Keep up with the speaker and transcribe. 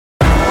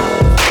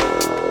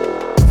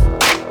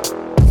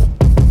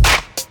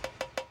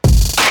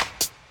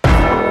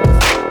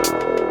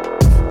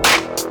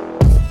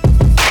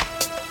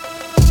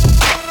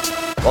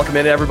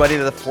Welcome in, everybody,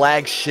 to the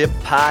Flagship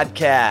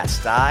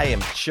Podcast. I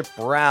am Chip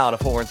Brown of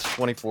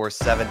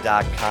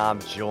Horns247.com,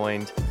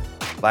 joined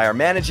by our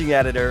managing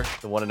editor,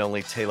 the one and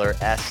only Taylor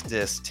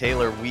Estes.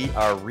 Taylor, we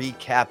are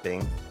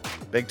recapping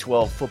Big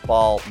 12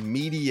 football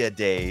media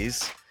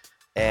days,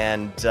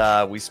 and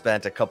we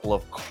spent a couple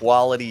of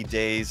quality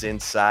days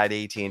inside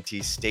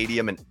AT&T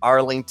Stadium in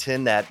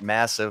Arlington, that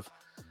massive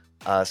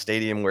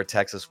stadium where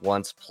Texas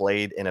once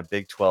played in a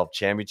Big 12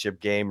 championship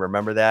game.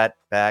 Remember that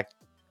back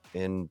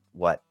in,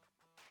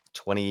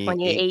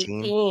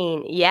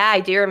 2018? Yeah, I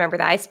do remember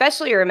that. I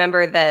especially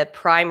remember the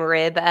prime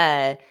rib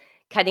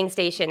cutting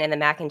station and the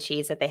mac and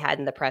cheese that they had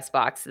in the press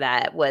box.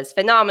 That was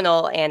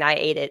phenomenal, and I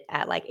ate it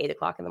at like 8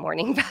 o'clock in the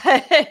morning.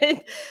 But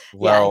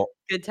yeah,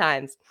 good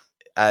times.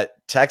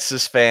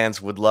 Texas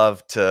fans would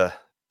love to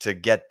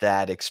get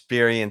that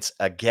experience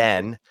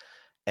again.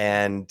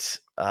 And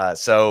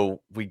so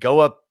we go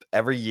up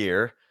every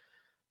year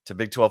to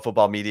Big 12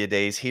 football media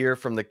days, hear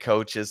from the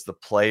coaches, the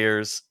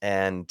players,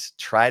 and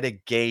try to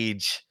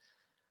gauge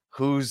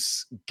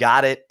who's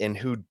got it and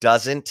who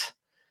doesn't.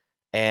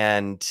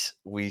 And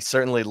we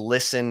certainly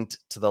listened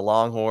to the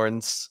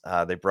Longhorns.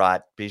 They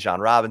brought Bijan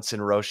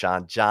Robinson,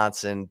 Roschon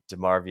Johnson,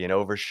 DeMarvion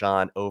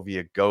Overshown,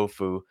 Ovia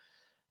Gofu,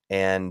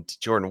 and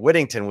Jordan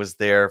Whittington was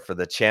there for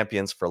the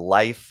Champions for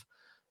Life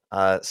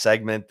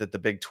segment that the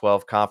Big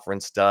 12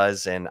 Conference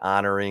does, and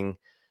honoring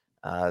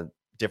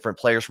different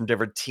players from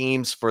different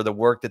teams for the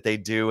work that they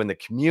do in the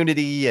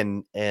community,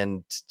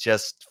 and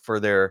just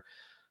for their,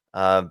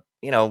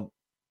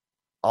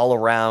 all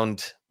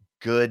around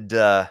good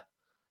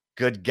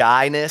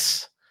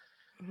guyness.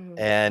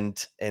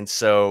 And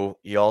so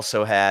you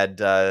also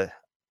had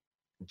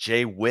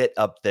Jay Witt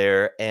up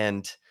there.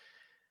 And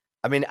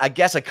I mean, I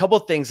guess a couple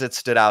of things that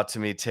stood out to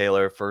me,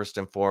 Taylor, first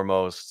and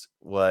foremost,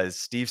 was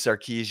Steve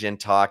Sarkisian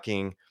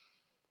talking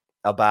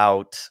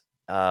about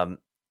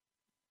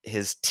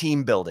his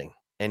team building.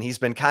 And he's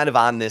been kind of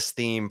on this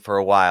theme for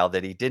a while,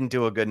 that he didn't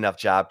do a good enough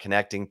job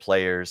connecting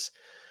players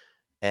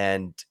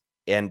and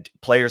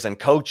players and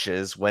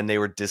coaches when they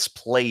were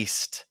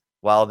displaced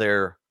while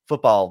their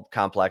football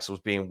complex was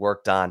being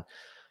worked on.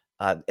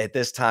 At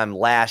this time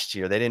last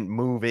year, they didn't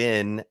move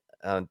in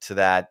to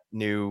that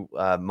new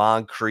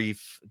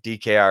Moncrief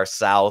DKR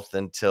South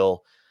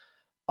until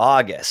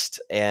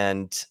August.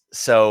 And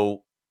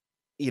so,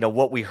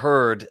 what we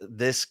heard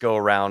this go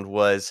around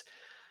was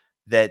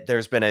that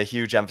there's been a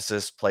huge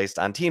emphasis placed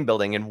on team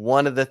building. And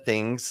one of the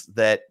things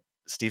that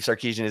Steve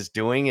Sarkisian is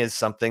doing is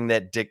something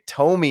that Dick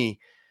Tomey,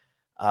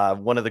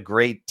 one of the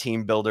great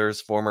team builders,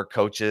 former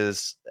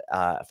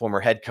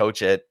head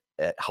coach at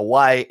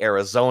Hawaii,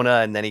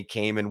 Arizona, and then he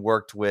came and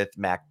worked with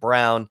Mack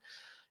Brown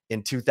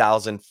in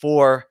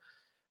 2004,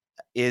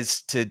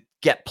 is to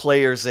get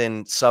players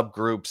in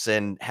subgroups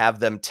and have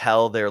them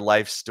tell their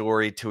life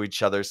story to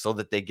each other so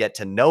that they get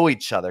to know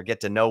each other, get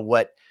to know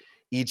what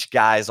each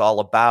guy's all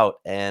about.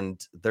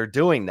 And they're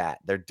doing that.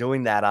 They're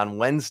doing that on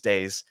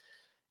Wednesdays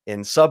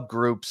in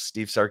subgroups.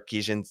 Steve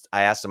Sarkisian,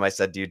 I asked him, I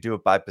said, do you do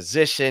it by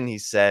position? He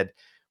said,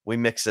 we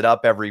mix it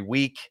up every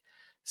week.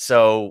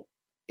 So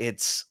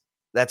that's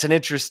an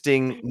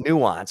interesting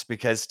nuance,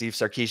 because Steve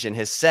Sarkisian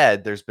has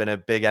said there's been a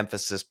big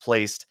emphasis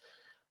placed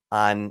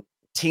on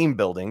team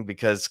building,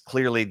 because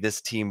clearly this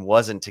team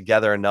wasn't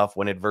together enough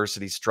when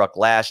adversity struck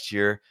last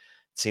year.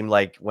 It seemed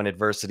like when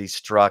adversity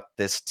struck,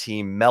 this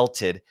team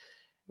melted.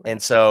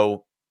 And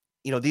so,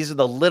 these are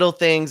the little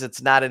things.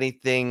 It's not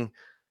anything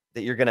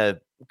that you're going to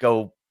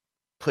go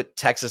put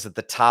Texas at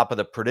the top of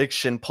the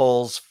prediction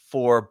polls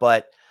for,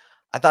 but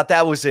I thought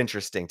that was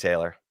interesting,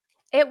 Taylor.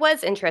 It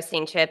was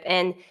interesting, Chip.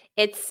 And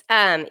it's,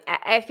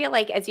 I feel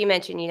like, as you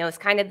mentioned, it's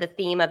kind of the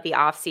theme of the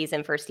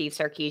offseason for Steve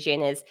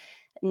Sarkisian is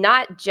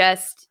not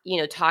just,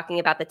 talking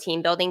about the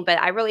team building, but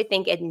I really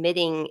think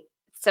admitting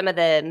some of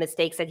the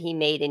mistakes that he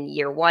made in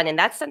year one. And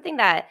that's something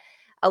that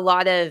a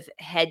lot of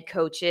head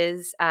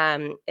coaches,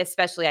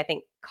 especially I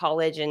think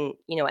college and,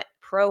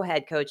 pro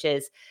head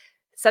coaches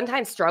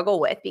sometimes struggle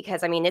with,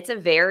 because, I mean, it's a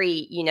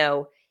very,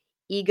 big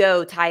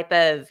ego type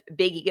of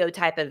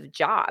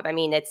job. I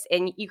mean,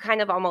 and you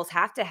kind of almost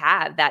have to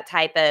have that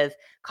type of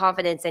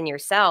confidence in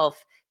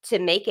yourself to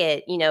make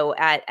it,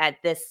 at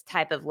this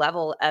type of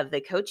level of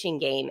the coaching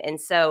game. And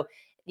so,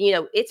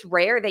 it's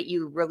rare that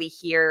you really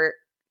hear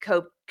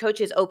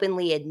coaches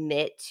openly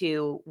admit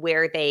to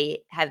where they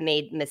have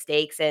made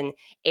mistakes and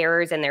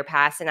errors in their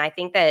past. And I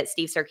think that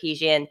Steve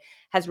Sarkisian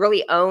has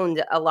really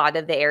owned a lot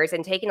of the errors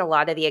and taken a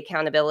lot of the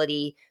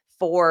accountability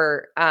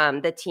for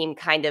the team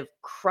kind of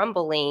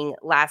crumbling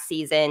last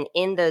season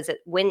in those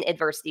when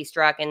adversity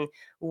struck and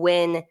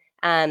when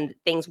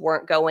things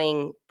weren't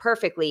going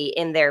perfectly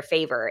in their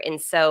favor. And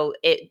so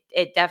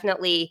it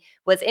definitely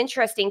was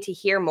interesting to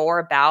hear more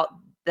about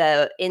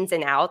the ins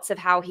and outs of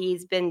how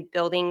he's been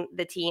building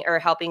the team or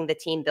helping the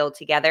team build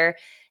together.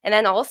 And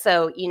then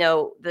also,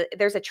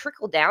 there's a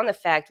trickle down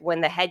effect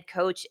when the head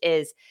coach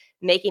is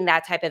making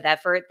that type of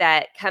effort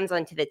that comes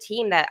onto the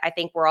team that I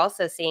think we're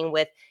also seeing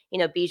with,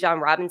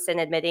 Bijan Robinson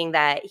admitting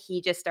that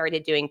he just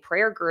started doing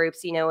prayer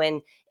groups,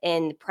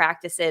 in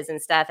practices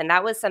and stuff. And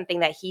that was something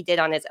that he did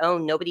on his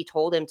own. Nobody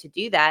told him to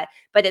do that,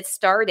 but it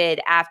started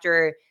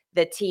after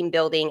the team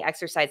building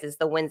exercises,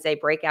 the Wednesday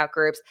breakout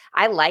groups.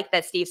 I like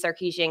that Steve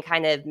Sarkisian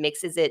kind of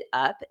mixes it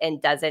up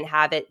and doesn't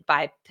have it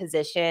by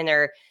position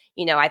or,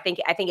 I think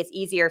it's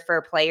easier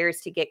for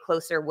players to get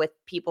closer with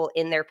people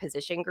in their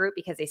position group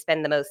because they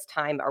spend the most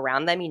time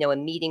around them,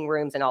 in meeting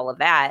rooms and all of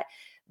that.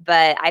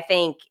 But I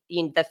think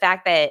the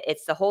fact that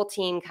it's the whole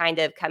team kind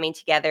of coming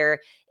together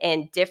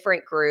in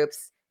different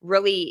groups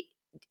really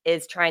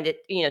is trying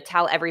to,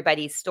 tell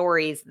everybody's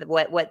stories,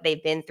 what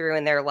they've been through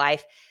in their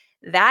life.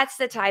 That's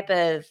the type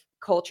of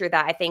culture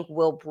that I think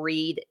will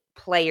breed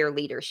player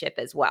leadership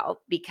as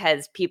well,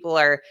 because people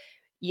are,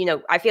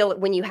 I feel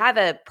when you have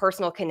a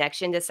personal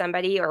connection to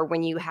somebody, or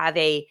when you have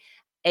a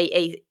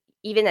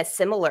even a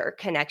similar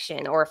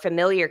connection or a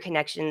familiar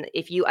connection,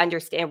 if you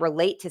understand,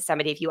 relate to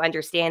somebody, if you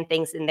understand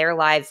things in their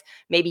lives,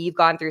 maybe you've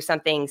gone through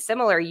something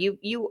similar,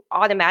 you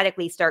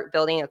automatically start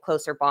building a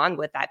closer bond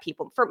with that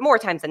people for more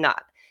times than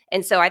not.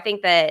 And so I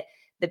think that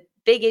the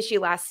big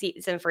issue last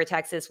season for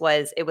Texas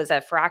was it was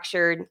a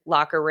fractured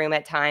locker room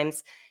at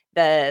times.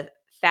 The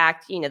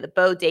fact, the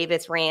Bo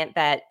Davis rant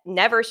that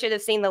never should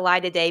have seen the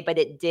light of day, but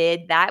it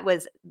did. That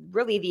was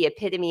really the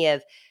epitome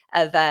of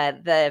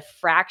the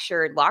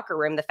fractured locker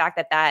room. The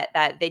fact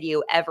that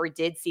video ever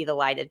did see the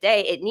light of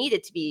day, it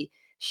needed to be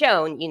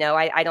shown.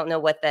 I don't know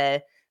what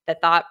the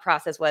thought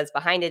process was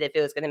behind it. If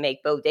it was going to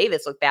make Bo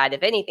Davis look bad,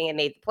 if anything, it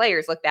made the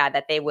players look bad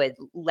that they would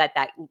let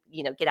that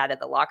get out of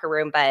the locker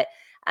room. But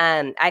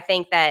I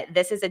think that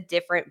this is a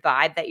different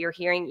vibe that you're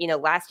hearing.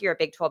 Last year at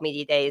Big 12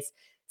 Media Days,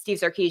 Steve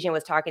Sarkisian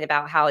was talking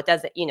about how it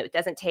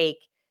doesn't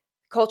take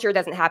culture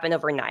doesn't happen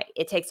overnight.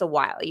 It takes a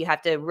while. You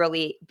have to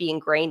really be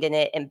ingrained in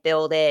it and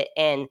build it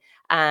and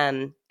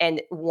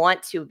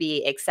want to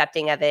be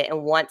accepting of it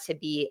and want to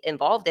be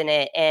involved in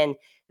it. And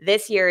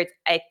this year,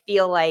 I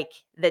feel like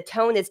the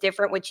tone is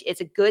different, which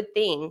is a good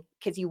thing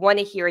because you want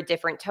to hear a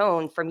different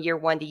tone from year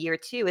one to year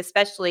two,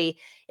 especially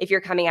if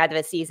you're coming out of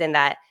a season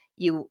that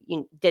you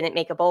didn't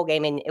make a bowl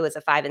game and it was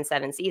a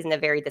 5-7 season, a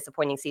very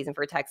disappointing season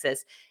for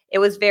Texas. It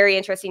was very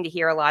interesting to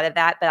hear a lot of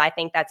that, but I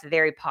think that's a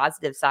very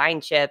positive sign,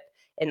 Chip,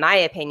 in my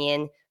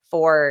opinion,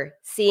 for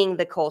seeing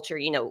the culture.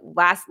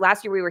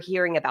 Last year we were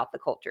hearing about the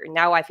culture.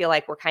 Now I feel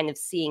like we're kind of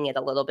seeing it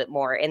a little bit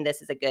more, and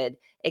this is a good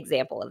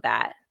example of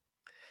that.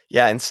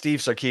 Yeah, and Steve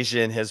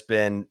Sarkisian has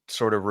been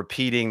sort of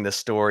repeating the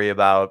story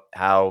about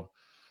how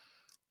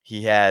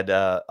he had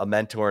a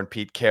mentor in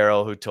Pete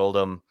Carroll who told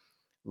him,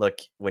 look,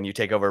 when you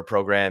take over a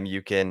program,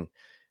 you can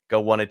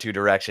go one of two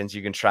directions.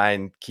 You can try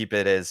and keep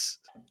it as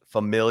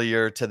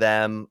familiar to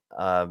them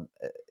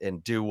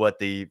and do what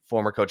the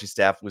former coaching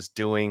staff was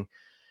doing,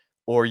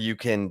 or you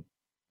can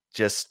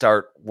just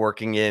start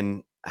working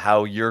in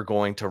how you're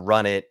going to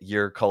run it,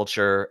 your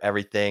culture,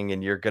 everything,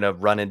 and you're going to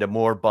run into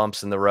more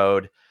bumps in the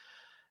road.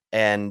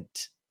 And,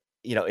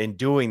 in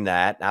doing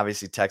that,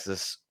 obviously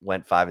Texas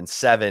went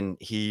 5-7.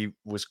 He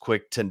was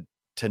quick to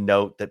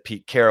note that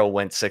Pete Carroll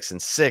went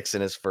 6-6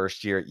 in his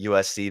first year at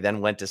USC, then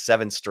went to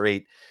 7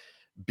 straight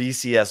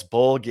BCS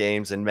bowl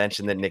games, and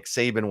mentioned that Nick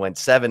Saban went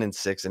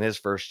 7-6 in his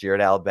first year at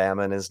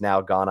Alabama and has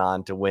now gone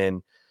on to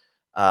win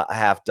a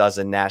half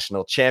dozen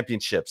national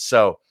championships.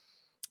 So,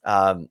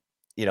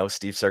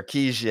 Steve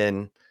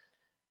Sarkisian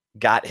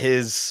got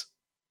his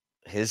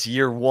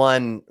year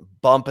one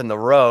bump in the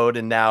road,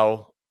 and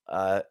now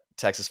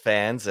Texas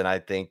fans, and I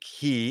think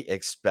he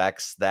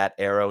expects that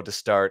arrow to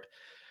start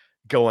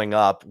going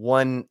up.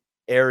 One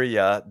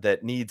area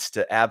that needs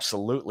to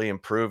absolutely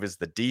improve is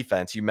the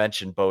defense. You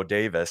mentioned Bo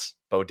Davis.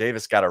 Bo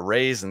Davis got a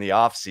raise in the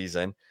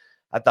offseason.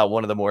 I thought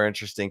one of the more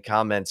interesting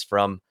comments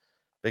from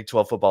Big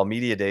 12 Football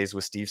Media Days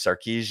was Steve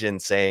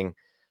Sarkisian saying,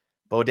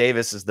 Bo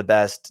Davis is the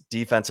best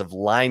defensive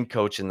line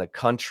coach in the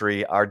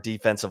country. Our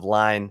defensive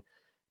line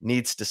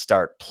needs to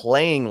start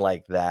playing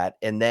like that.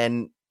 And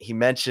then he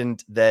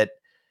mentioned that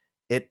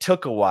it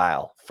took a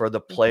while for the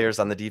players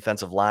on the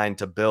defensive line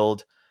to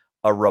build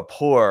a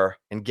rapport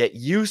and get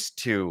used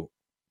to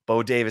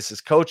Bo Davis's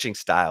coaching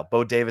style.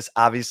 Bo Davis,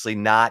 obviously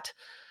not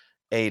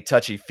a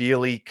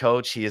touchy-feely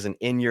coach. He is an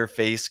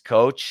in-your-face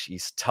coach.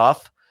 He's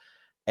tough.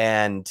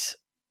 And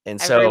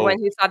Everyone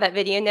so who saw that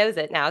video knows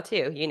it now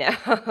too,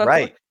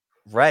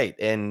 right.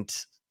 And,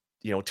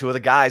 two of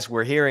the guys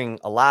we're hearing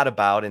a lot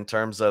about in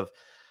terms of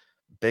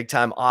big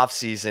time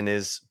offseason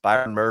is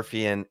Byron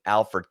Murphy and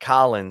Alfred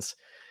Collins.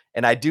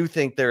 And I do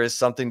think there is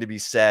something to be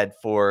said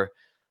for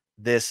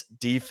this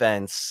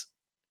defense.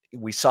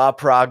 We saw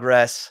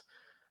progress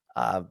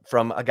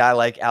from a guy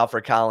like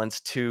Alfred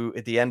Collins to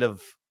at the end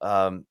of,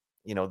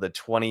 the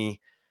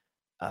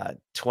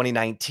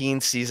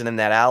 2019 season in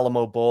that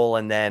Alamo Bowl.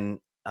 And then,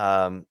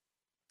 or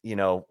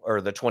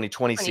the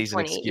 2020 season,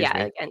 2020, excuse yeah,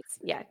 me. against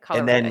And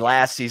Colorado. then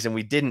last season,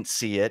 we didn't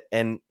see it.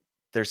 And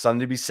there's something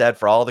to be said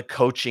for all the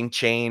coaching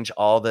change,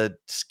 all the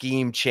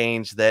scheme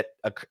change that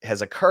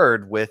has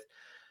occurred with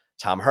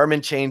Tom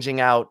Herman changing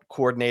out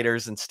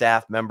coordinators and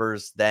staff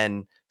members,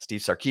 then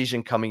Steve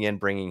Sarkisian coming in,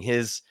 bringing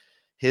his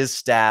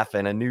staff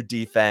and a new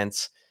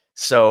defense.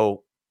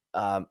 So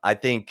I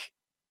think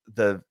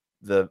the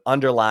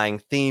underlying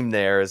theme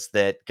there is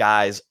that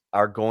guys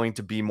are going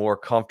to be more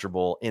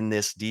comfortable in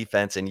this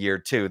defense in year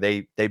two.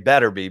 They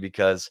better be,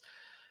 because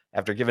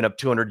after giving up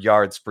 200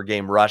 yards per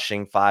game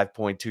rushing,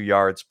 5.2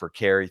 yards per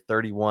carry,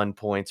 31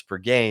 points per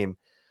game,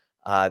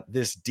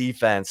 this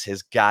defense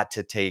has got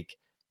to take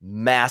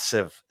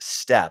massive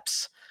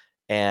steps.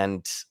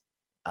 And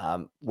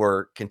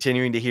we're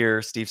continuing to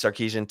hear Steve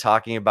Sarkisian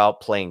talking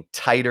about playing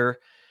tighter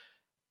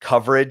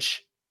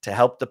coverage to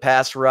help the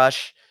pass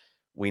rush.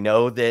 We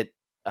know that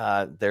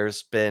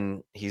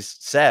he's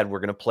said we're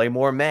going to play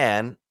more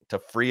man to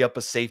free up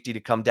a safety to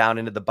come down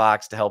into the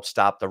box to help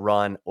stop the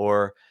run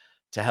or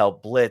to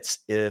help blitz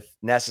if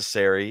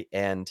necessary.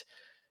 And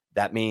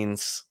that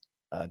means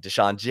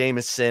Deshaun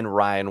Jameson,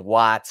 Ryan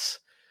Watts,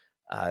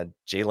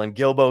 Jalen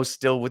Gilbo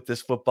still with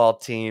this football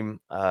team,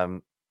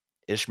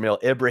 Ishmael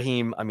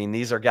Ibrahim. I mean,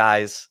 these are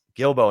guys,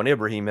 Gilbo and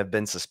Ibrahim have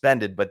been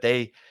suspended, but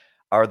they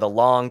are the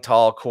long,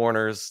 tall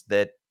corners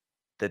that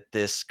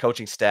this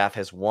coaching staff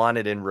has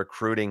wanted in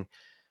recruiting.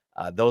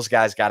 Those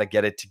guys got to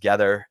get it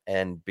together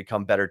and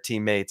become better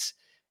teammates.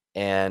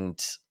 And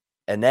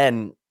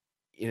then,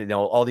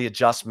 all the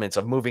adjustments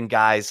of moving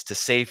guys to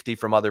safety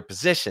from other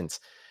positions.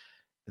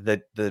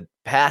 The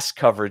pass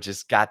coverage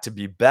has got to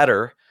be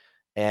better,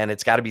 and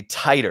it's got to be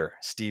tighter,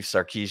 Steve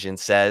Sarkisian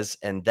says,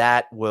 and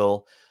that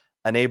will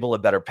enable a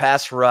better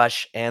pass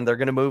rush. And they're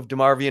going to move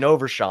DeMarvion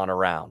Overshown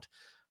around,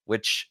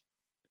 which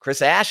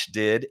Chris Ash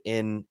did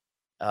in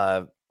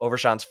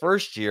Overshown's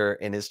first year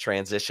in his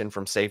transition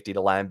from safety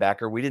to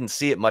linebacker. We didn't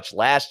see it much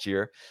last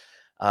year.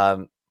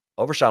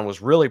 Overshown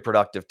was really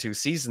productive 2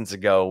 seasons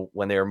ago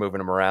when they were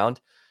moving him around.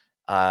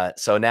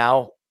 So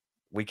now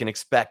we can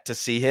expect to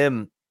see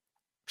him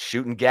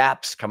shooting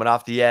gaps, coming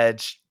off the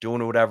edge,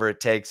 doing whatever it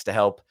takes to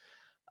help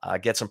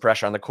get some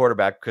pressure on the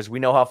quarterback, because we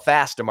know how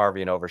fast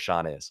DeMarvion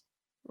Overshown is.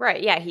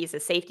 Right. Yeah, he's a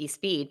safety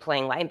speed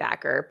playing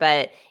linebacker.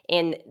 But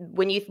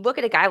when you look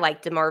at a guy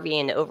like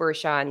DeMarvion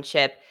Overshown,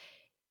 Chip,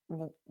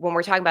 when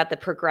we're talking about the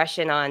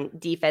progression on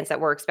defense that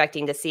we're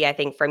expecting to see, I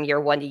think from year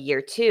 1 to year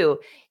 2,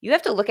 you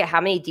have to look at how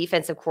many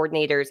defensive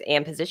coordinators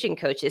and position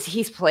coaches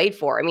he's played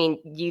for. I mean,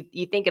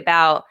 you think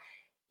about,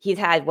 he's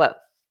had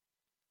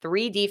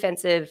 3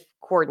 defensive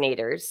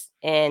coordinators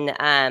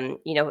in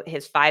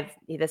his 5.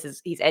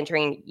 He's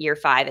entering year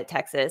 5 at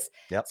Texas.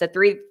 Yep. So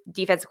 3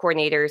 defensive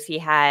coordinators. He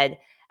had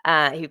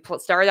he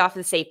started off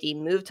as safety,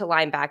 moved to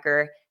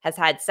linebacker, has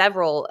had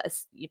several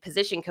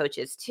position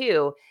coaches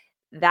too.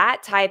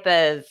 That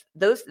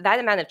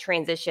amount of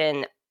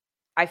transition,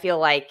 I feel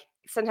like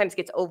sometimes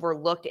gets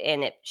overlooked,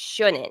 and it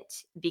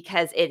shouldn't,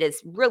 because it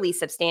is really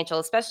substantial,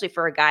 especially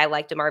for a guy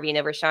like DeMarvion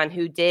Overshown,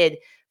 who did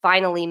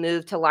finally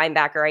move to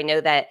linebacker. I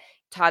know that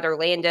Todd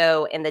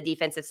Orlando and the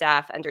defensive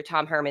staff under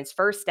Tom Herman's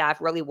first staff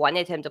really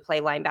wanted him to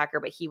play linebacker,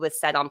 but he was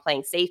set on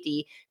playing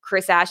safety.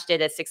 Chris Ash did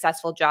a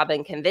successful job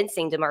in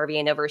convincing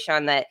DeMarvion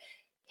Overshown that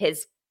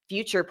his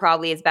future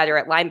probably is better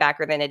at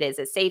linebacker than it is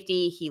at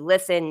safety. He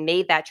listened,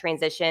 made that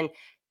transition,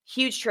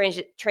 huge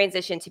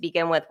transition to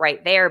begin with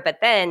right there. But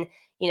then,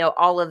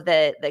 all of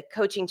the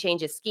coaching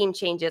changes, scheme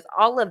changes,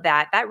 all of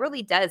that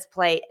really does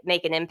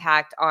make an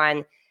impact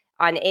on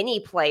any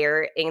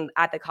player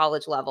at the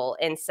college level.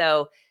 And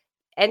so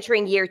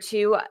entering year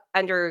 2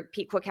 under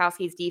Pete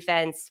Kwiatkowski's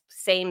defense,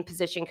 same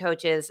position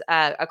coaches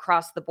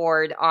across the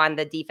board on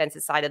the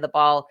defensive side of the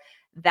ball,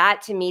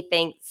 that to me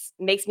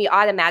makes me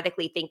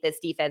automatically think this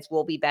defense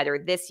will be better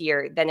this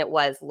year than it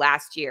was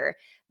last year.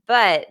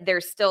 But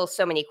there's still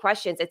so many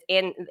questions.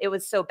 It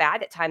was so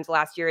bad at times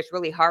last year. It's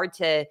really hard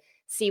to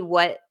see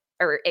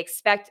or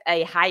expect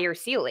a higher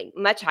ceiling,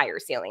 much higher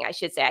ceiling, I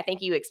should say. I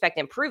think you expect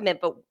improvement,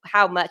 but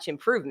how much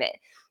improvement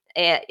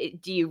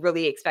do you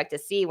really expect to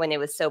see when it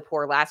was so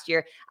poor last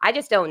year? I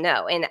just don't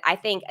know. And I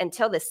think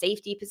until the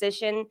safety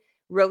position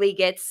really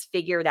gets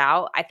figured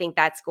out, I think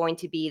that's going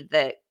to be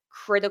the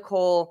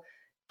critical,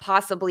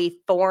 possibly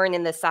thorn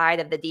in the side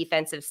of the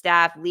defensive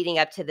staff leading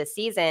up to the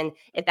season.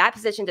 If that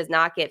position does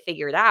not get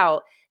figured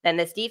out, then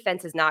this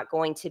defense is not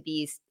going to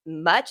be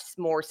much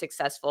more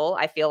successful.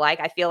 I feel like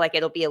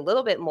it'll be a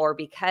little bit more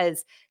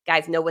because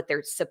guys know what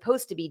they're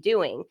supposed to be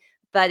doing.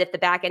 But if the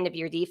back end of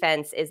your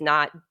defense is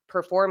not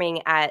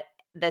performing at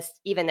this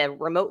even a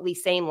remotely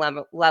same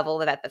level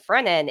that the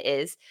front end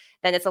is,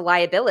 then it's a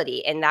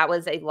liability. And that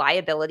was a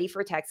liability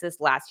for Texas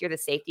last year, the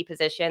safety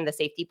position, the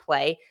safety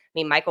play. I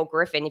mean, Michael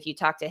Griffin, if you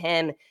talk to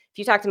him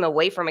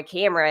away from a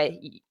camera,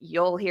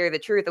 you'll hear the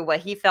truth of what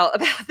he felt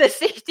about the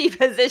safety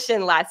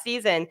position last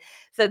season.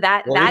 So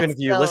even if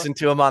you listen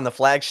to him on the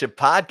flagship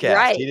podcast,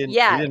 right? He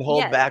didn't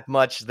hold back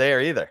much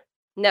there either.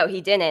 No, he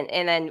didn't.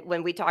 And then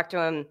when we talked to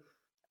him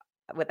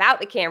without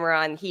the camera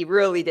on, he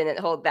really didn't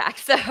hold back.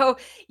 So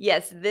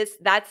yes,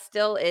 that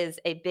still is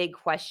a big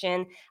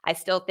question. I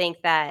still think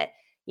that,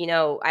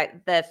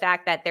 the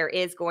fact that there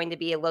is going to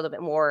be a little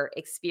bit more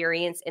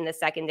experience in the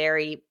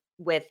secondary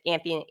with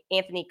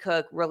Anthony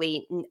Cook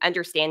really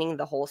understanding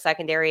the whole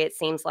secondary, it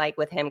seems like,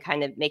 with him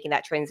kind of making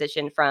that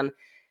transition from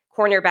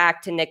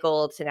cornerback to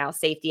nickel to now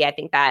safety. I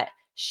think that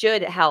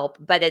should help,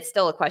 but it's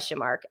still a question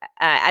mark.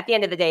 At the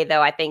end of the day,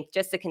 though, I think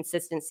just the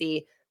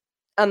consistency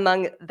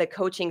among the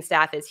coaching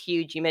staff is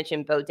huge. You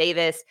mentioned Bo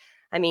Davis.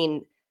 I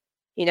mean,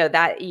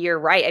 that you're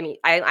right. I mean,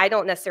 I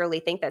don't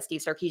necessarily think that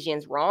Steve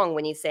Sarkisian's wrong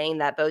when he's saying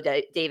that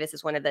Davis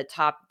is one of the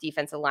top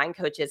defensive line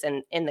coaches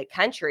in the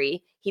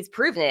country. He's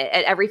proven it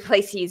at every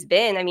place he's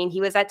been. I mean,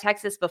 he was at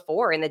Texas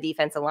before, and the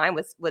defensive line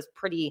was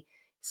pretty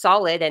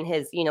solid in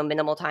his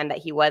minimal time that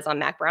he was on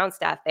Mac Brown's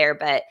staff there.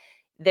 But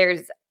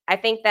I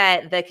think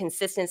that the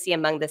consistency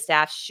among the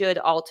staff should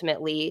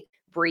ultimately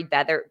breed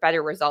better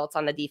results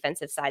on the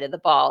defensive side of the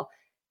ball.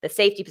 The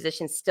safety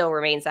position still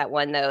remains that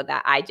one, though,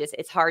 that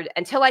it's hard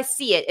until I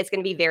see it. It's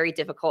going to be very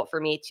difficult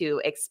for me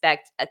to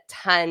expect a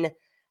ton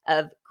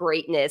of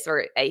greatness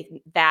or a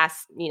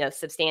vast,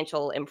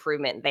 substantial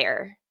improvement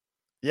there.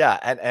 Yeah.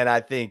 And I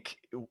think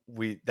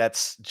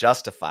that's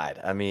justified.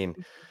 I mean,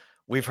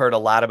 we've heard a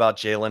lot about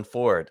Jaylan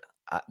Ford.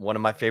 One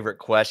of my favorite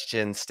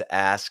questions to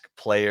ask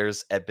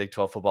players at Big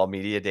 12 Football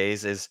Media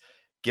Days is,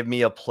 give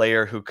me a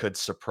player who could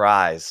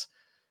surprise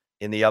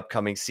in the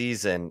upcoming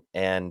season.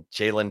 And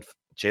Jaylan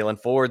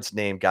Ford's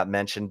name got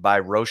mentioned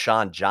by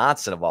Roschon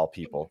Johnson, of all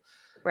people.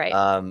 Right.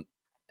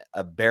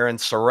 Barron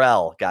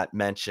Sorrell got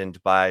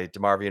mentioned by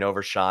DeMarvion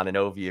Overshawn and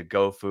Ovie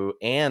Oghoufo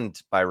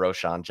and by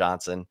Roschon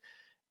Johnson.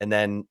 And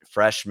then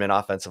freshman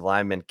offensive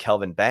lineman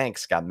Kelvin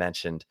Banks got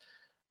mentioned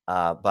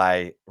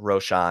by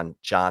Roschon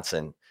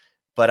Johnson.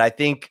 But I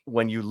think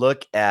when you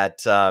look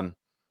at, who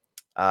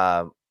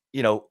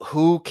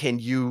can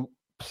you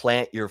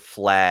plant your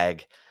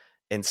flag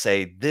and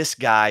say, this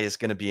guy is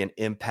going to be an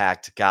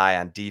impact guy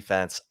on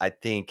defense? I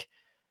think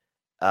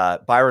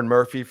Byron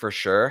Murphy for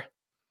sure.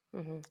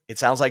 Mm-hmm. It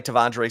sounds like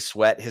T'Vondre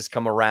Sweat has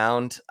come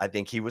around. I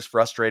think he was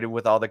frustrated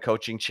with all the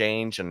coaching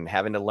change and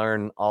having to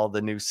learn all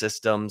the new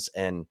systems.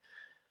 And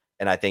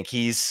I think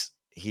he's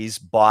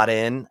bought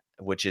in,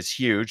 which is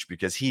huge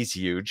because he's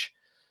huge.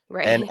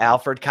 Right. And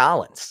Alfred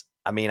Collins.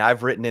 I mean,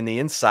 I've written in the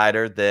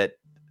Insider that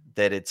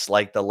it's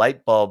like the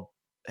light bulb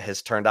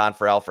has turned on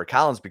for Alfred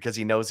Collins because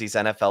he knows he's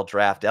NFL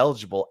draft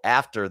eligible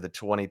after the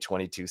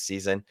 2022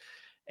 season.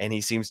 And he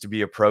seems to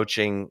be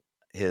approaching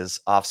his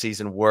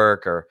offseason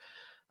work or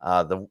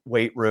the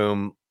weight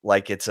room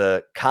like it's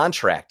a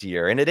contract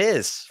year. And it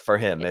is for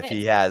him if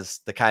he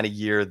has the kind of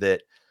year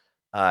that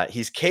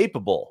he's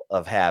capable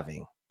of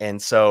having.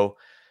 And so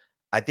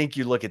I think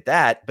you look at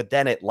that, but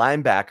then at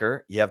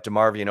linebacker, you have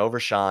DeMarvion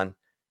Overshawn.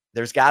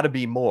 There's got to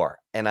be more.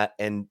 And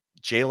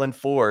Jaylan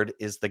Ford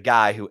is the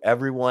guy who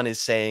everyone is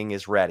saying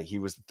is ready. He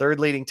was the third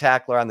leading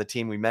tackler on the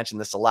team. We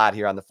mentioned this a lot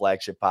here on the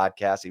flagship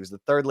podcast. He was the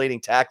third leading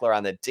tackler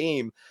on the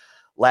team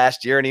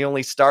last year, and he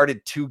only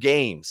started 2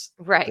 games.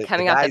 Right,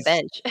 coming off the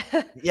bench.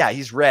 Yeah,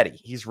 he's ready.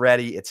 He's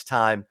ready. It's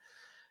time.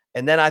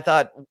 And then I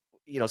thought,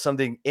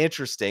 something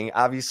interesting.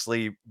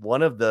 Obviously,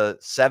 one of the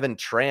 7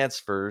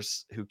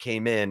 transfers who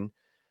came in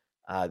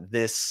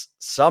this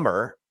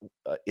summer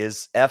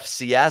is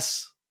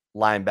FCS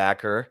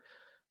linebacker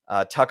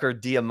Tucker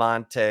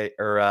Diamante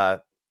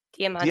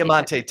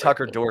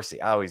Tucker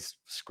Dorsey. I always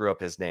screw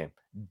up his name.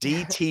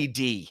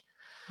 DTD.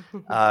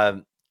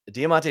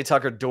 Diamante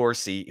Tucker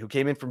Dorsey, who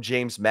came in from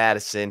James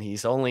Madison.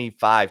 He's only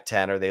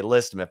 5'10", or they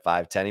list him at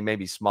 5'10". He may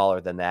be smaller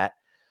than that.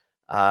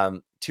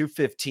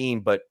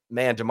 215, but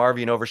man,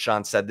 DeMarvion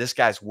Overshawn said this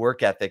guy's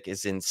work ethic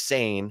is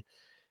insane.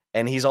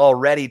 And he's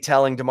already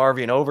telling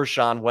DeMarvion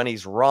Overshawn when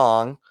he's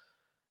wrong.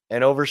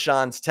 And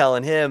Overshawn's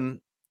telling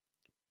him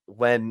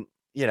when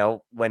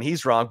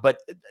he's wrong. But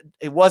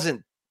it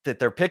wasn't that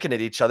they're picking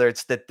at each other.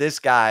 It's that this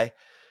guy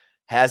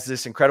has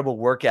this incredible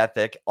work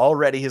ethic,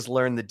 already has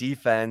learned the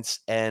defense,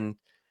 and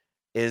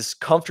is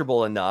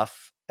comfortable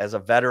enough as a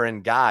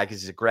veteran guy, because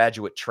he's a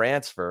graduate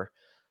transfer,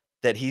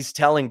 that he's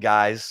telling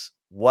guys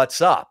what's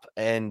up.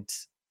 And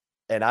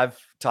I've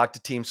talked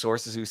to team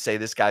sources who say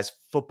this guy's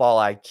football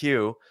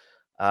IQ,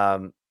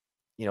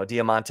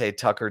 Diamante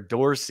Tucker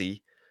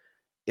Dorsey,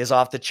 is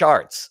off the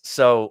charts.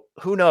 So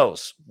who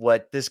knows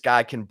what this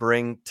guy can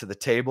bring to the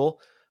table,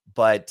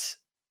 but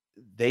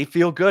they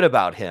feel good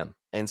about him.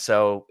 And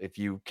so if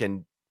you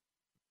can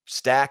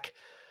stack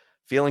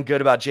feeling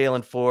good about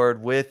Jaylan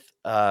Ford with,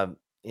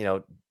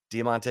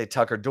 Diamante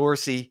Tucker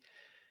Dorsey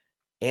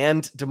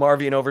and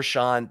DeMarvion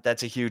Overshawn,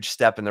 that's a huge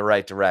step in the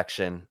right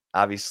direction.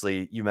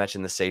 Obviously, you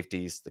mentioned the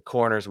safeties, the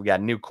corners. We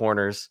got new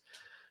corners.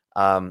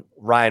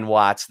 Ryan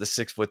Watts, the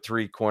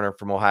 6'3" corner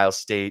from Ohio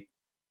State,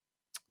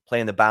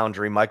 playing the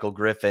boundary. Michael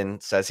Griffin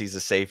says he's a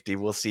safety.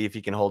 We'll see if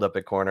he can hold up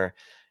at corner.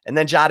 And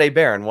then Jahdae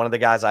Barron, one of the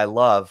guys I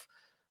love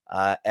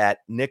at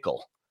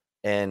nickel.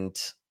 And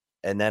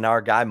then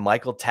our guy,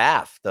 Michael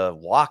Taft, the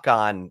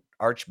walk-on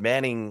Arch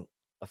Manning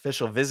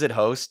official visit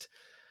host,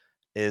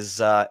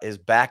 is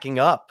backing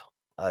up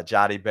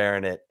Jahdae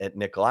Barron at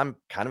nickel. I'm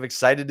kind of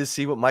excited to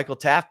see what Michael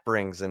Taft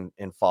brings in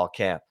fall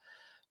camp.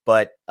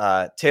 But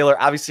Taylor,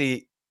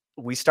 obviously,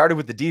 we started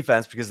with the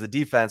defense because the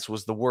defense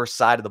was the worst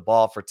side of the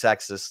ball for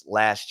Texas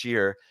last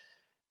year.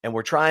 And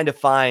we're trying to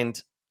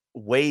find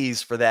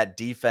ways for that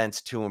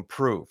defense to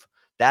improve.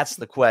 That's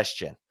the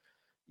question.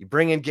 You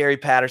bring in Gary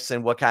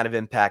Patterson, what kind of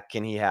impact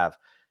can he have?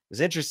 It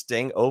was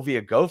interesting. Ovie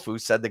Oghoufo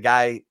said the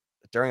guy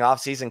during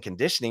offseason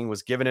conditioning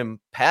was giving him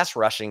pass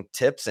rushing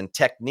tips and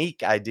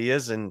technique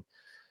ideas. And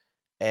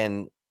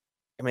I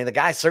mean, the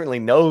guy certainly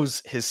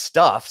knows his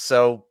stuff.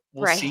 So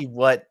we'll Right. see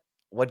what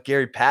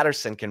Gary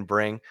Patterson can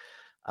bring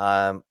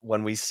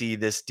when we see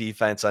this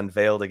defense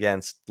unveiled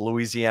against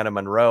Louisiana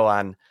Monroe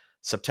on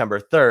September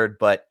 3rd.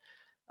 But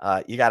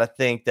you got to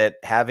think that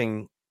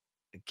having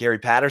Gary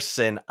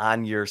Patterson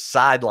on your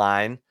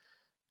sideline,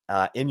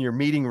 in your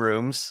meeting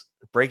rooms,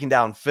 breaking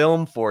down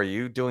film for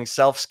you, doing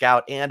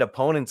self-scout and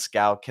opponent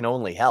scout can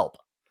only help.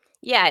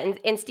 Yeah,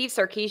 and Steve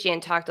Sarkisian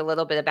talked a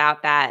little bit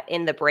about that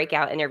in the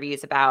breakout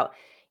interviews about,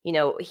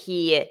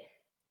 he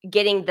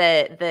getting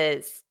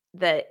the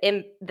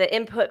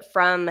input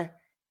from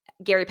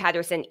Gary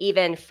Patterson,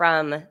 even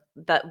from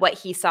what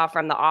he saw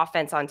from the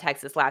offense on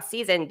Texas last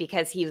season,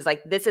 because he was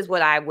like, this is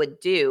what I would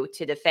do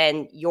to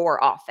defend your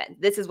offense.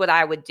 This is what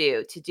I would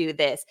do to do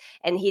this.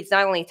 And he's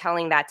not only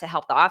telling that to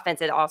help the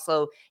offense, it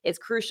also is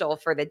crucial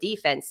for the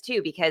defense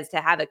too, because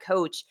to have a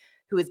coach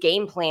who is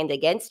game planned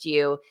against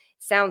you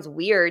sounds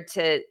weird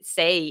to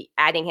say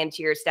adding him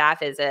to your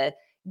staff is a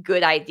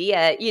good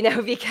idea,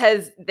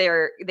 because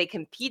they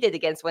competed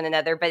against one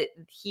another, but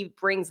he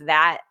brings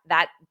that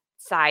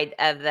side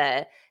of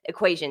the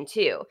equation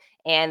too.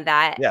 And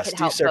that Yeah, could Steve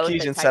help both the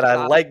Sarkisian said, Texas I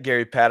offense. like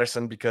Gary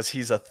Patterson because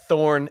he's a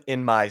thorn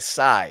in my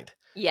side.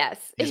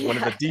 Yes. He's one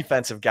of the Yeah.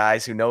 defensive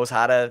guys who knows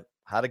how to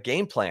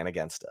game plan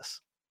against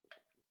us.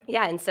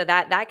 Yeah, and so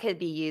that could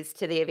be used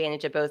to the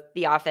advantage of both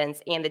the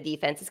offense and the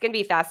defense. It's going to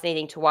be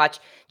fascinating to watch.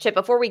 Chip,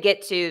 before we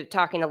get to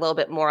talking a little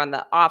bit more on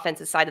the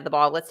offensive side of the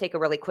ball, let's take a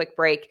really quick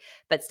break,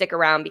 but stick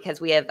around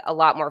because we have a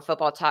lot more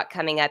football talk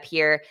coming up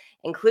here,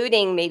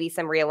 including maybe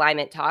some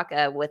realignment talk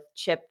with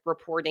Chip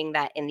reporting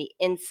that in the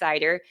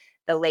Insider,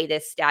 the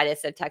latest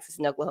status of Texas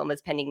and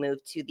Oklahoma's pending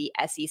move to the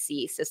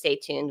SEC. So stay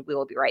tuned. We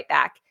will be right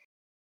back.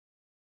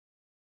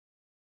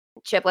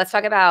 Chip, let's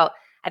talk about,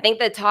 I think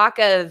the talk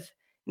of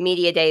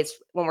media days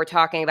when we're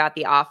talking about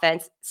the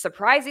offense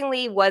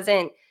surprisingly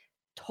wasn't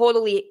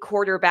totally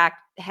quarterback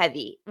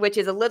heavy, which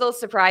is a little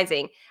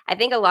surprising. I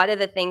think a lot of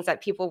the things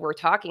that people were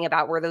talking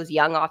about were those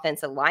young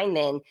offensive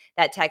linemen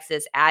that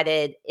Texas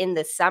added in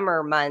the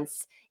summer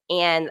months.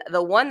 And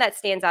the one that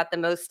stands out the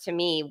most to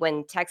me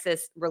when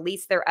Texas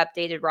released their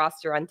updated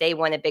roster on day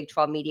one of Big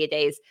 12 Media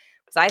Days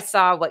was I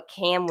saw what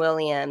Cam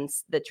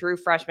Williams, the true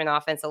freshman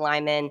offensive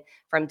lineman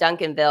from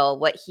Duncanville,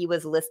 what he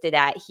was listed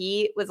at.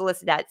 He was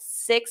listed at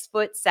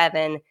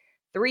 6'7",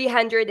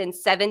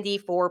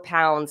 374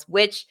 pounds,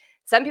 which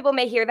some people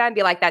may hear that and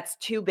be like, that's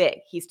too big.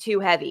 He's too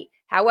heavy.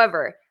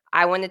 However,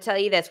 I want to tell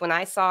you this. When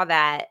I saw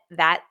that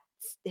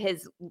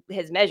his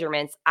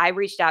measurements, I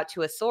reached out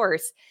to a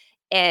source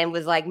and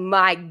was like,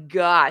 my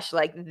gosh,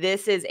 like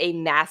this is a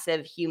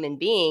massive human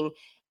being.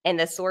 And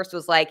the source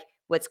was like,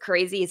 what's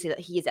crazy is that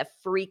he's a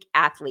freak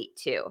athlete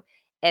too.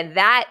 And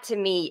that to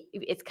me,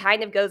 it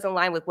kind of goes in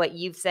line with what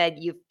you've said.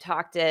 You've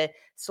talked to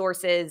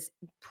sources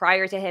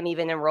prior to him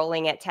even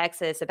enrolling at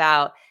Texas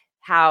about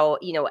how,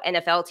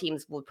 NFL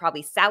teams will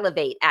probably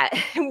salivate at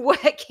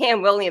what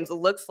Cam Williams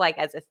looks like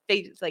as a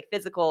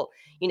physical,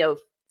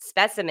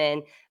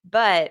 specimen.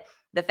 But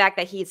the fact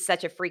that he's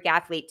such a freak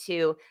athlete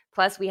too.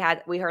 Plus, we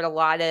heard a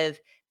lot of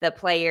the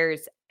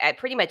players,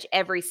 pretty much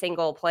every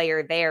single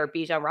player there,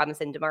 Bijan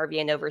Robinson,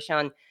 DeMarvion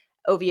Overshown,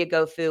 Ovie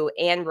Oghoufo,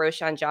 and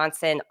Roschon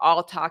Johnson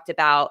all talked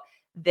about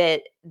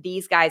that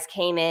these guys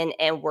came in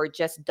and were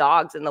just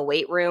dogs in the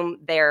weight room.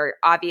 They're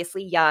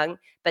obviously young,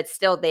 but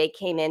still they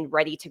came in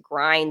ready to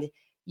grind.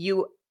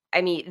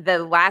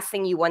 The last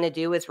thing you want to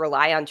do is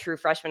rely on true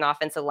freshman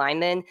offensive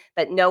linemen,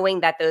 but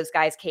knowing that those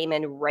guys came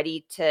in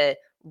ready to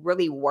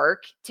really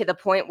work to the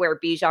point where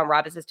Bijan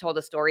Robinson told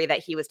a story that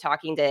he was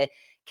talking to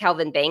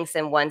Kelvin Banks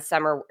in one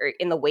summer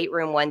in the weight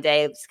room one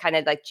day, just kind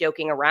of like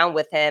joking around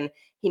with him.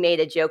 He made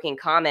a joking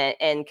comment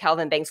and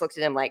Kelvin Banks looked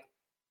at him like,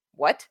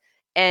 what?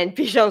 And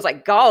Bijan was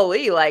like,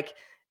 golly, like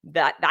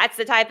that's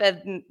the type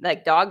of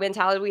like dog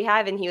mentality we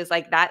have. And he was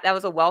like, that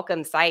was a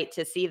welcome sight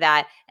to see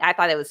that. And I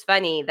thought it was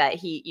funny that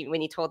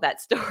when he told that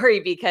story,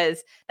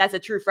 because that's a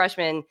true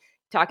freshman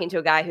talking to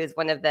a guy who's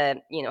one of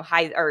the,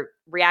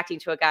 reacting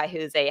to a guy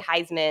who's a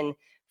Heisman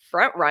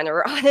front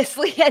runner,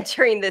 honestly,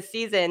 entering this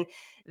season.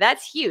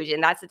 That's huge.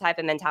 And that's the type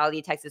of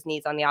mentality Texas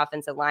needs on the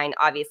offensive line.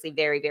 Obviously,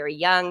 very, very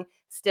young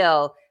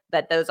still,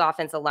 but those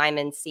offensive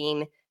linemen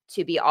seem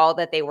to be all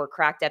that they were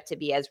cracked up to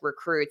be as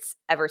recruits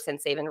ever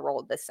since they've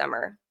enrolled this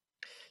summer.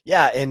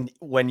 Yeah. And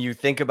when you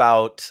think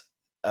about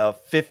a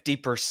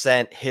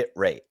 50% hit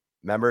rate,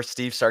 remember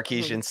Steve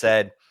Sarkisian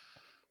said,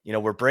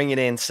 we're bringing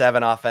in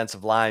 7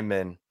 offensive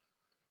linemen,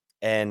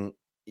 and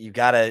you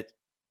got to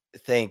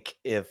think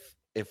if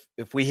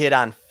we hit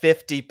on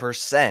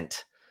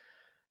 50%,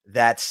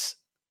 that's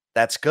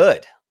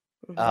good.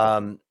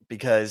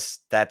 Because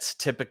that's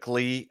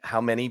typically how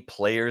many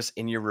players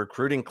in your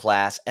recruiting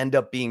class end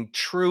up being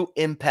true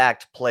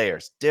impact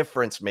players,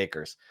 difference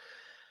makers.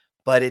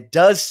 But it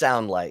does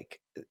sound like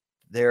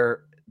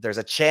there's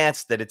a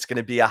chance that it's going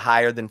to be a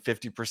higher than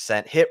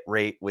 50% hit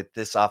rate with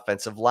this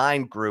offensive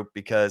line group,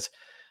 because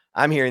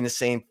I'm hearing the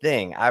same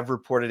thing. I've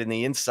reported in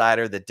the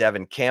Insider that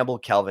Devin Campbell,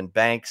 Kelvin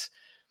Banks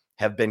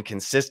have been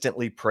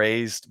consistently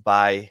praised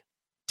by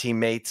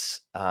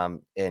teammates,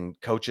 and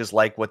coaches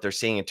like what they're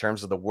seeing in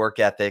terms of the work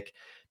ethic,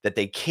 that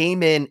they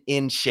came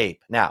in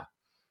shape. Now,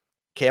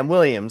 Cam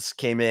Williams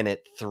came in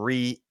at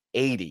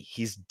 380.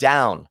 He's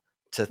down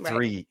to Right.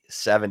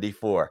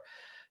 374.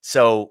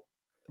 So,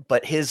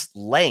 but his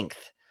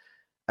length,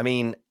 I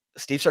mean,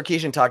 Steve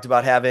Sarkisian talked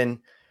about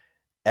having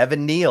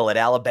Evan Neal at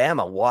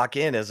Alabama walk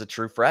in as a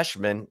true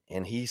freshman,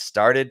 and he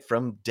started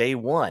from day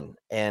one.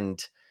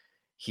 And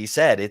he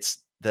said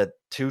it's the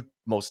two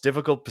most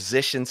difficult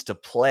positions to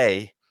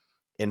play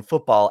in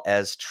football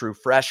as true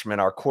freshmen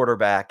are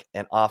quarterback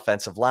and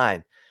offensive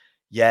line.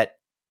 Yet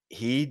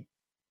he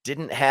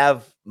didn't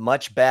have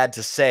much bad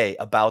to say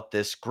about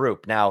this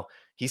group. Now,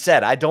 he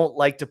said, I don't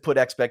like to put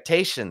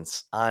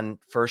expectations on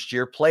first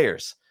year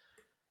players,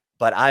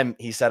 but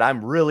he said,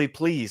 I'm really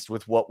pleased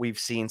with what we've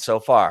seen so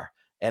far.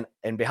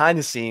 And behind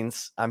the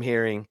scenes, I'm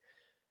hearing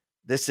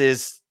this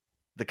is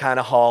the kind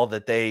of haul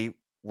that they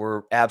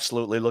were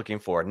absolutely looking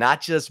for. Not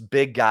just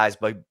big guys,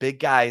 but big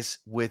guys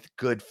with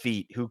good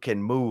feet who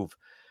can move,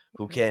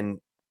 who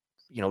can,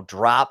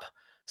 drop,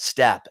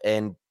 step,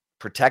 and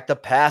protect the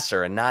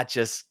passer, and not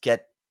just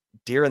get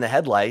deer in the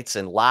headlights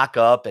and lock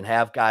up and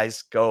have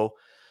guys go,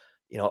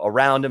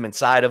 around him,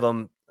 inside of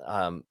him.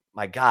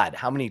 My God,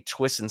 how many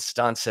twists and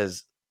stunts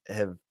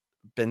have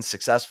been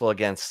successful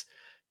against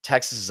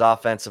Texas's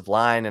offensive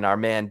line, and our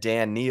man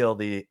Dan Neal,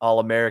 the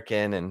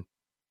All-American and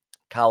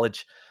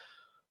College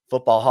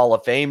Football Hall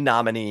of Fame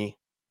nominee,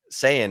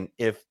 saying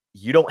if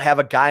you don't have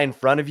a guy in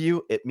front of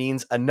you, it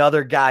means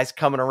another guy's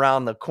coming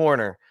around the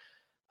corner.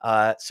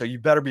 So you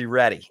better be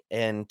ready.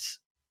 And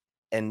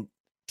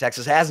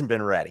Texas hasn't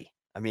been ready.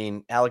 I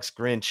mean, Alex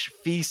Grinch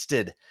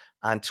feasted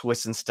on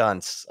twists and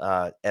stunts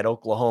at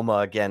Oklahoma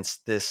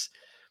against this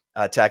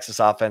Texas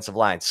offensive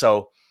line.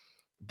 So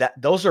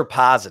those are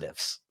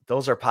positives.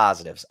 Those are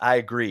positives. I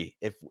agree.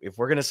 If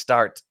we're going to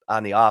start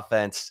on the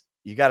offense,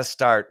 you got to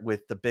start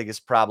with the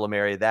biggest problem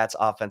area. That's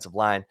offensive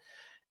line.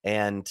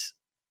 And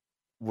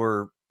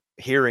we're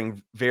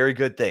hearing very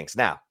good things.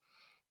 Now,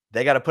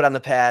 they got to put on the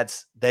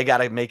pads. They got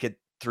to make it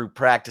through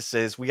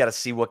practices. We got to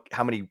see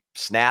how many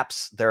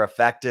snaps they're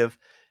effective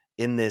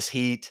in this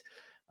heat.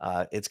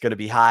 It's going to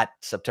be hot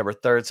September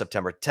 3rd,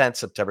 September 10th,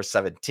 September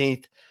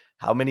 17th.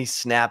 How many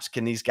snaps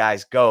can these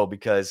guys go?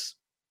 Because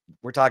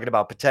we're talking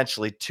about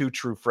potentially two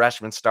true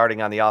freshmen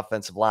starting on the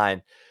offensive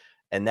line.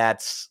 And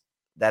that's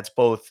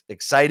both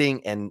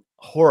exciting and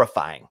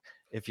horrifying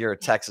if you're a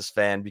Texas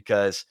fan,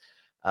 because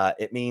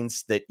it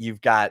means that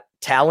you've got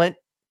talent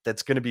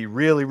that's going to be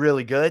really,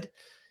 really good,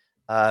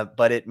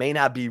 but it may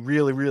not be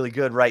really, really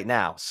good right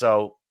now.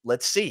 So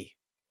let's see.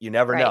 You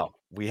never know.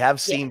 We have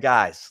seen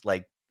guys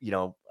like,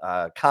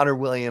 Connor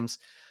Williams,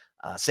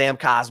 Sam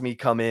Cosmi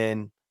come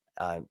in,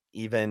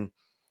 even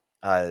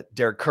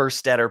Derek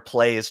Kerstetter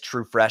play as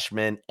true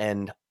freshman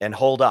and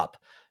hold up.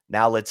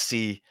 Now let's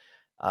see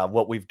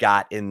what we've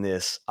got in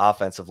this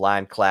offensive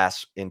line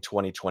class in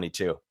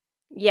 2022.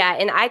 Yeah,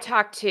 and I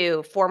talked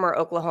to former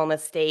Oklahoma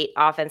State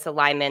offensive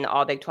lineman,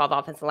 all Big 12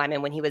 offensive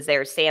lineman when he was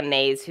there, Sam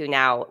Mays, who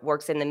now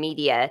works in the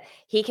media.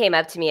 He came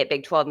up to me at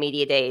Big 12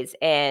 Media Days,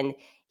 and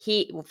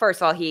first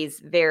of all,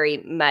 he's very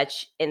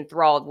much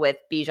enthralled with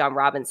Bijan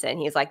Robinson.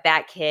 He's like,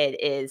 that kid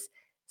is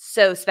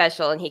so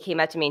special. And he came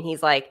up to me and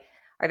he's like,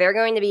 are there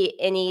going to be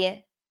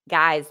any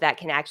guys that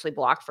can actually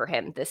block for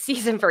him this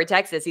season for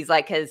Texas? He's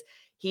like, because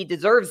he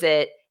deserves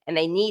it. And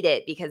they need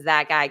it, because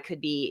that guy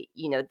could be,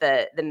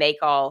 the make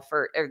all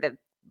for, or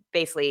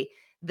basically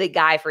the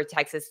guy for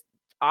Texas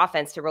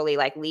offense to really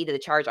like lead the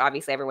charge.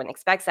 Obviously, everyone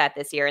expects that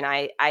this year. And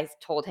I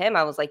told him,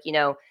 I was like,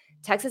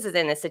 Texas is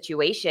in a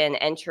situation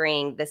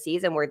entering the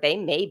season where they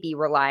may be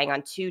relying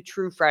on two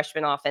true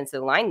freshman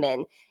offensive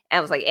linemen. And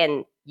I was like,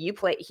 and he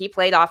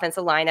played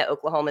offensive line at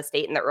Oklahoma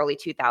State in the early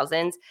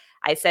 2000s.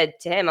 I said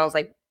to him, I was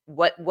like,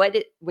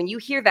 when you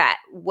hear that,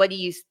 what do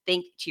you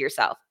think to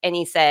yourself? And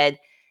he said,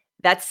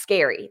 that's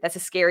scary. That's a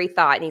scary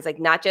thought. And he's like,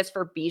 not just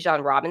for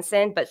Bijan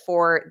Robinson, but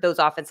for those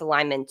offensive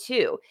linemen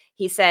too.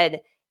 He said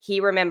he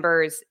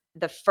remembers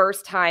the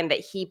first time that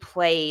he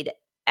played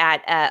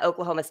at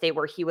Oklahoma State,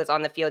 where he was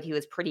on the field. He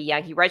was pretty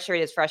young. He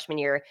redshirted his freshman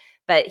year,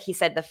 but he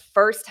said the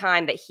first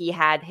time that he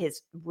had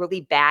his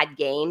really bad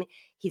game,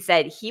 he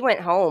said he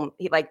went home.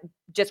 He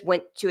just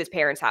went to his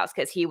parents' house,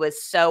 because he was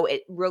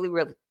it really,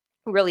 really,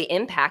 really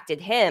impacted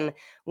him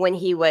when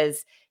he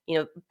was,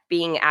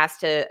 being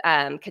asked to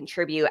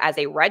contribute as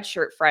a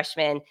redshirt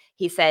freshman.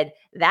 He said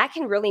that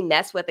can really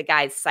mess with a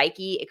guy's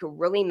psyche. It could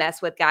really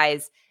mess with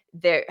guys,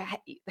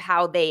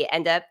 how they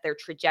end up, their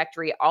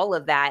trajectory, all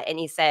of that. And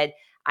he said,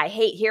 I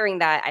hate hearing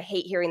that. I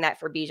hate hearing that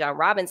for Bijan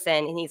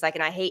Robinson. And he's like,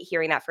 and I hate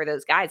hearing that for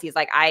those guys. He's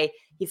like,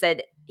 he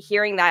said,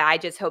 hearing that, I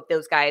just hope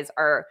those guys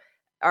are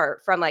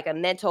from like a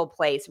mental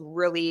place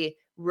really,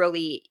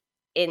 really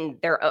in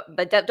their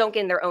but don't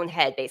get in their own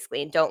head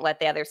basically, and don't let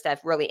the other stuff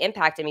really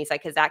impact him. He's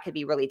like, because that could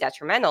be really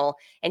detrimental.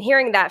 And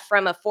hearing that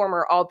from a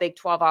former all Big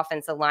 12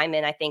 offensive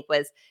lineman, I think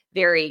was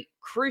very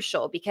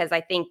crucial, because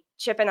I think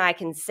Chip and I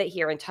can sit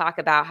here and talk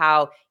about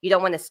how you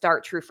don't want to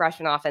start true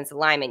freshman offensive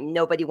linemen.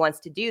 Nobody wants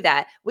to do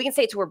that. We can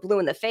say it till we're blue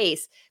in the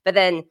face, but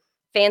then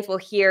fans will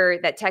hear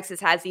that Texas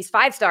has these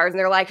 5 stars and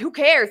they're like, who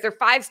cares? They're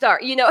 5-star.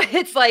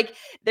 It's like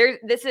there's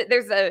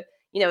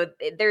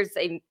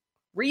a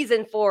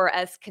reason for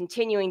us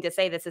continuing to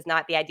say this is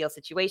not the ideal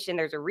situation.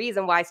 There's a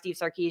reason why Steve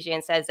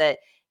Sarkisian says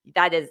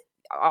that is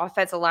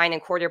offensive line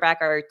and quarterback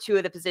are two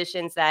of the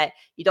positions that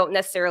you don't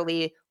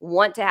necessarily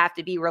want to have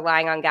to be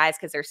relying on guys,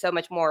 because they're so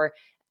much more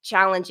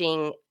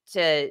challenging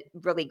to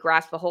really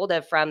grasp a hold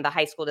of from the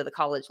high school to the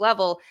college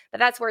level. But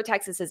that's where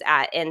Texas is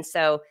at. And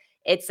so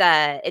it's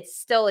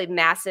still a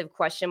massive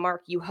question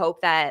mark. You hope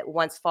that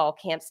once fall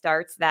camp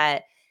starts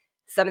that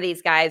some of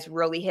these guys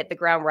really hit the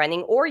ground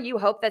running, or you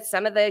hope that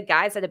some of the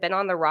guys that have been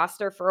on the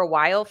roster for a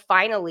while,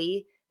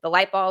 finally the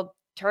light bulb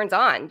turns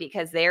on,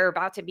 because they're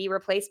about to be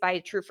replaced by a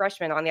true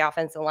freshman on the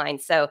offensive line.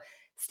 So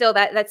still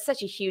that's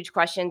such a huge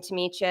question to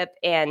me, Chip.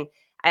 And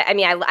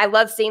I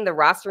love seeing the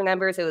roster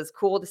numbers. It was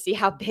cool to see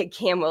how big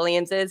Cam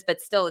Williams is, but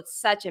still it's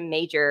such a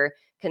major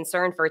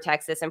concern for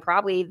Texas, and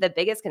probably the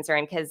biggest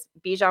concern, because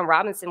Bijan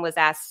Robinson was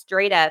asked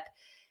straight up,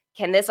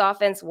 can this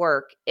offense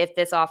work if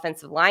this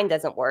offensive line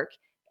doesn't work?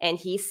 And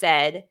he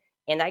said,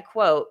 and I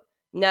quote,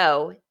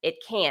 no, it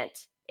can't.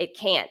 It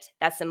can't.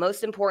 That's the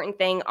most important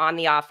thing on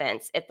the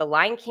offense. If the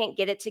line can't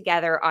get it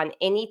together on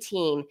any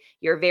team,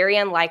 you're very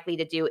unlikely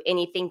to do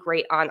anything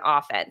great on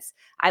offense.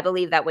 I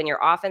believe that when your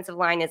offensive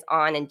line is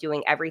on and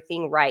doing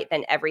everything right,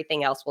 then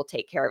everything else will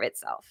take care of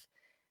itself.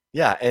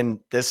 Yeah. And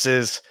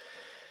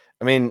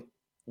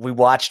we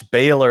watched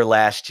Baylor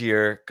last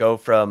year go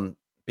from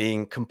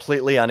being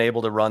completely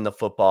unable to run the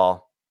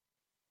football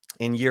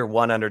in year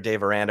one under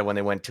Dave Aranda when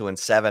they went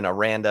 2-7.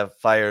 Aranda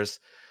fires,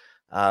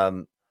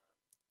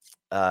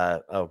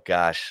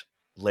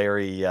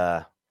 Larry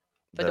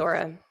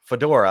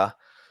Fedora,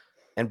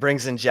 and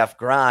brings in Jeff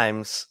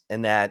Grimes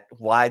in that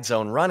wide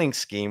zone running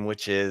scheme,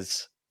 which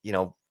is,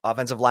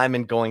 offensive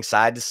linemen going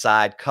side to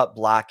side, cut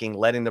blocking,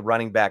 letting the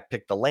running back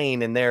pick the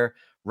lane. And their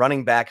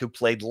running back, who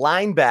played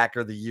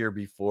linebacker the year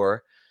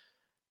before,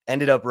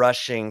 ended up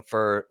rushing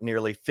for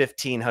nearly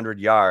 1,500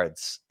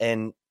 yards.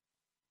 And,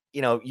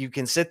 you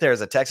can sit there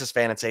as a Texas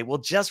fan and say, well,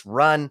 just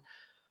run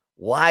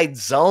wide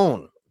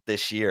zone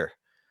this year.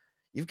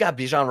 You've got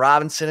Bijan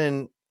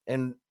Robinson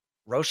and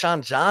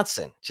Roschon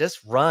Johnson. Just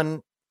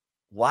run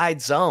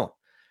wide zone.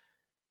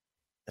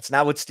 That's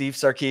not what Steve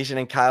Sarkisian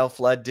and Kyle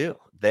Flood do.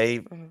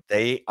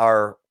 They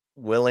are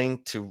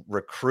willing to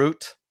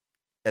recruit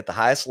at the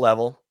highest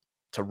level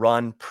to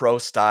run pro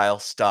style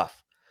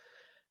stuff.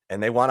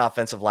 And they want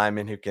offensive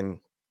linemen who can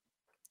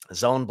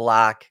zone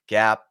block,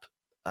 gap,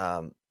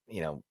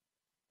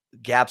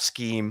 gap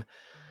scheme,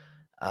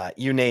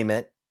 you name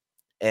it.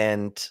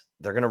 And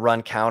they're going to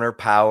run counter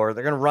power.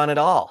 They're going to run it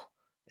all.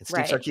 And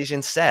Steve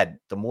Sarkisian said,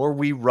 the more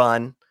we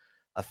run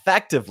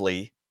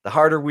effectively, the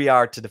harder we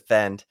are to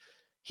defend.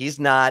 He's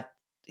not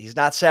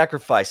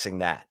sacrificing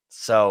that.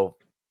 So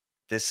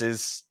this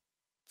is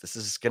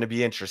going to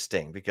be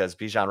interesting, because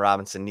Bijan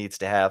Robinson needs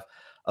to have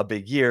a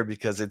big year,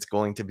 because it's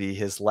going to be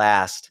his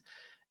last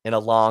in a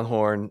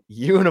Longhorn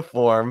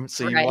uniform.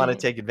 So you want to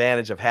take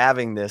advantage of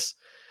having this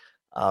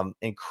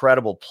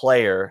incredible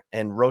player,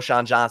 and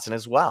Roschon Johnson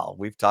as well.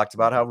 We've talked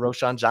about how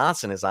Roschon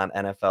Johnson is on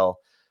NFL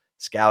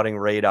scouting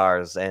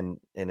radars and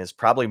is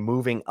probably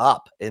moving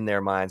up in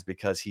their minds,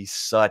 because he's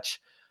such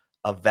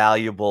a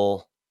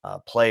valuable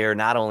player,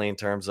 not only in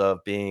terms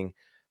of being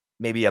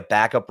maybe a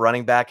backup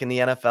running back in the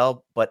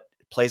NFL, but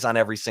plays on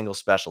every single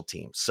special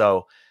team.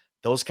 So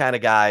those kind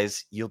of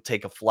guys you'll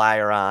take a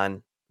flyer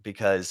on,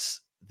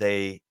 because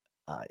they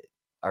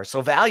are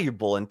so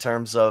valuable in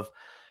terms of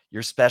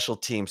your special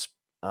teams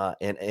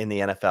in the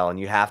NFL. And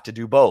you have to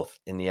do both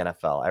in the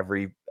NFL.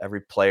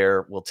 Every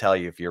player will tell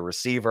you, if you're a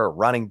receiver,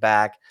 running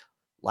back,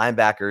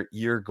 linebacker,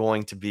 you're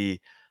going to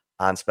be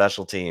on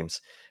special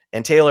teams.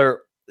 And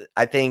Taylor,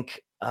 I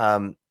think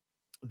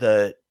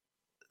the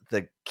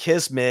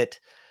kismet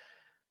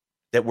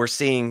that we're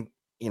seeing,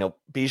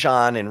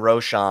 Bijan and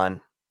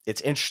Roschon,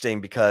 it's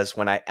interesting, because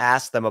when I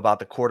asked them about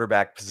the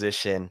quarterback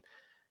position,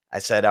 I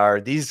said,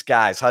 are these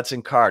guys,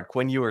 Hudson Card,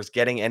 Quinn Ewers,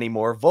 getting any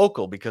more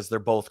vocal because they're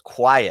both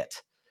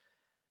quiet?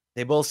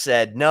 They both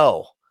said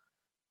no,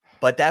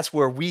 but that's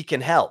where we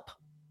can help.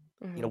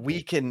 Mm-hmm.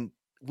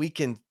 We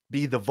can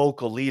be the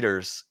vocal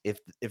leaders if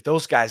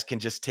those guys can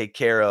just take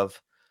care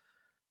of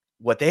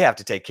what they have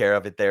to take care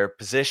of at their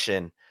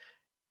position.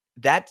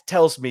 That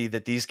tells me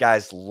that these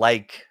guys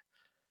like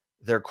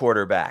their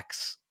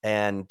quarterbacks,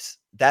 and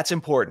that's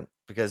important,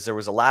 because there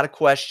was a lot of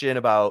question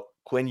about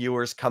Quinn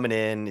Ewers coming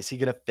in. Is he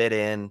going to fit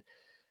in?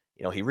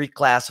 He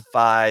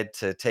reclassified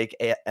to take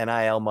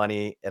NIL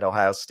money at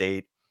Ohio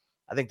State.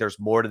 I think there's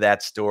more to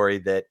that story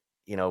that,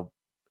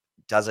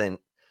 doesn't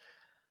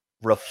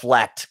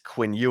reflect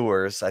Quinn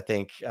Ewers. I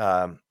think,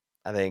 there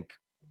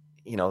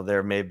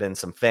may have been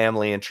some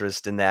family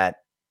interest in that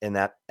in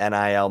that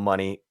NIL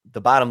money.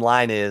 The bottom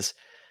line is,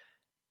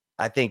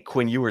 I think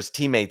Quinn Ewers'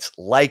 teammates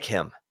like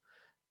him,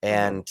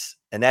 and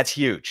that's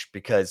huge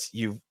because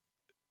Steve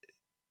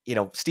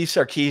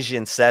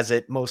Sarkisian says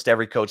it. Most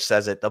every coach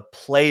says it. The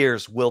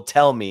players will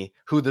tell me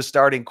who the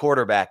starting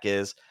quarterback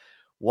is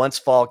once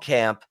fall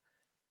camp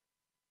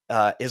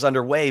is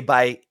underway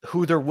by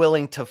who they're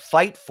willing to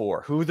fight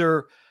for, who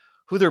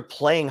they're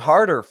playing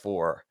harder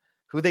for,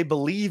 who they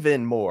believe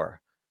in more.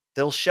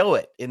 They'll show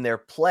it in their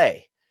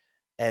play.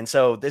 And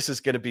so this is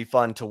going to be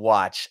fun to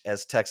watch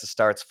as Texas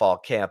starts fall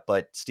camp.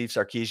 But Steve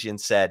Sarkisian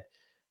said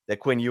that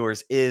Quinn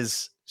Ewers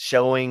is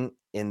showing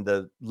in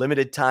the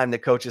limited time that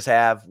coaches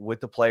have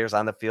with the players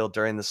on the field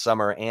during the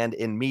summer and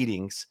in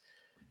meetings.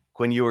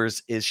 Quinn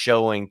Ewers is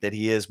showing that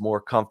he is more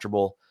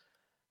comfortable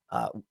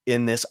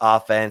in this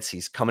offense.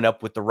 He's coming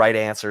up with the right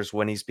answers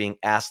when he's being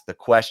asked the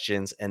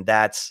questions. And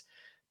that's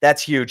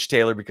huge,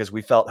 Taylor, because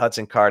we felt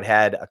Hudson Card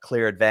had a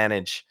clear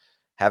advantage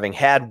having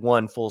had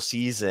one full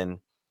season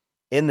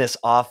in this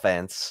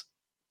offense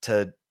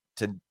to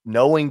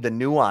knowing the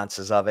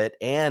nuances of it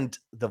and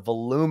the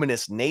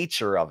voluminous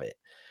nature of it.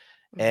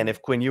 And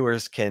if Quinn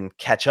Ewers can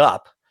catch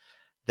up,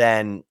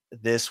 then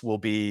this will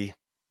be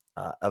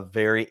a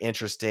very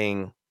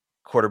interesting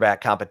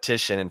quarterback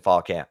competition in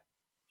fall camp.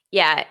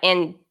 Yeah,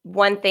 and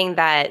one thing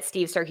that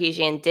Steve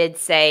Sarkisian did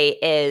say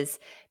is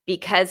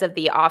because of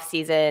the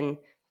offseason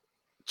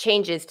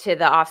changes to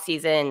the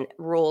offseason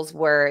rules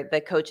where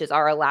the coaches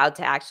are allowed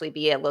to actually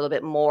be a little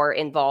bit more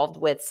involved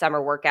with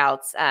summer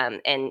workouts,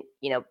 and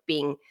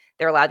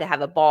they're allowed to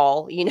have a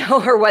ball,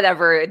 or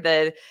whatever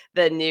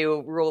the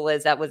new rule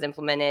is that was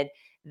implemented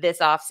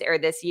this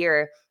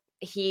year.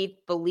 He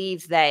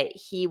believes that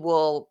he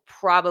will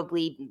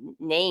probably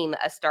name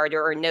a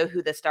starter or know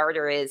who the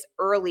starter is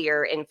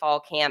earlier in fall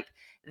camp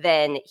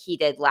than he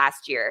did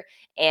last year.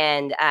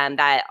 And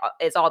that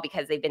is all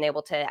because they've been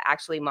able to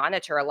actually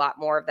monitor a lot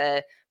more of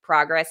the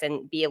progress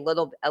and be a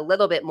little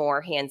bit more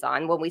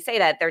hands-on. When we say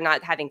that, they're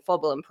not having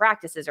full-blown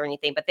practices or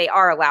anything, but they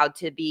are allowed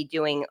to be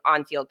doing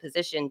on-field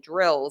position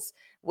drills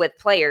with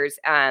players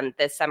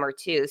this summer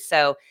too.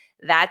 So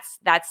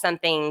that's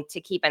something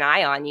to keep an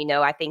eye on.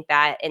 I think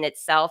that in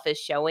itself is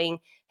showing.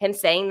 Him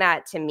saying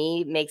that to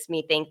me makes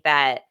me think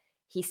that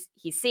he's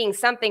seeing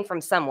something from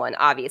someone,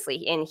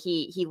 obviously, and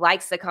he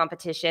likes the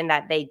competition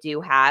that they do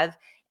have.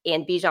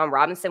 And Bijan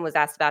Robinson was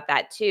asked about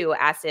that too,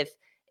 asked if,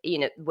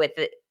 with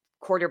the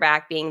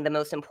quarterback being the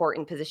most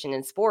important position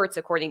in sports,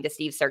 according to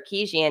Steve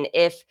Sarkisian,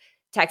 if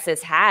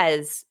Texas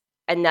has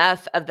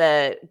enough of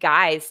the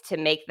guys to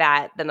make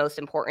that the most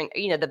important,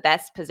 the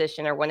best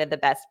position or one of the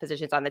best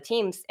positions on the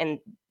teams, and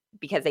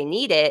because they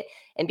need it.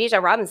 And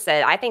Bijan Robinson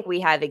said, I think we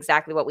have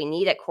exactly what we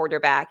need at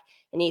quarterback.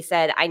 And he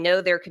said, I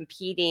know they're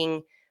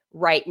competing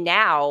right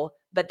now,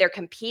 but they're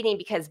competing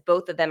because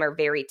both of them are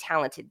very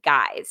talented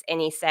guys. And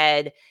he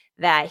said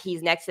that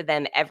he's next to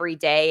them every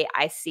day.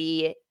 I'm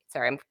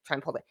trying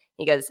to pull it.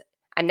 He goes,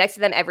 I'm next to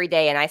them every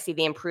day and I see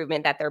the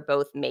improvement that they're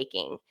both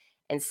making.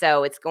 And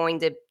so it's going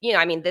to,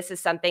 this is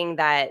something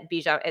that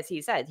Bijan, as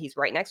he said, he's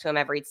right next to him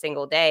every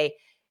single day.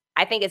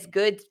 I think it's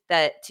good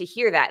to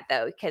hear that,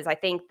 though, because I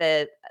think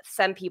that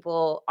some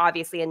people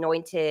obviously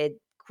anointed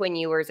Quinn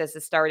Ewers as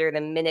the starter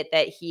the minute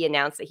that he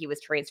announced that he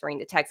was transferring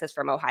to Texas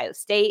from Ohio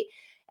State.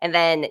 And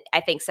then I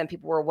think some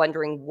people were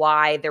wondering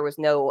why there was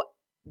no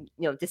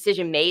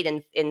decision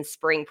made in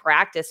spring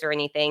practice or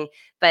anything.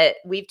 But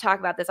we've talked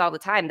about this all the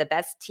time. The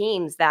best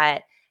teams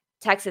that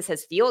Texas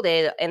has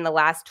fielded in the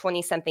last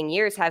 20 something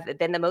years have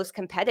been the most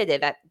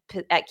competitive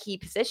at key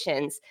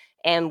positions.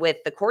 And with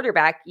the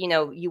quarterback,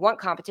 you want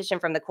competition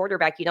from the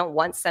quarterback. You don't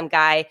want some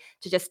guy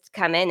to just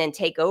come in and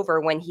take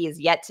over when he is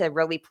yet to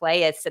really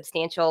play a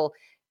substantial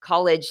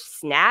college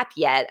snap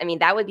yet. I mean,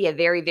 that would be a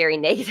very, very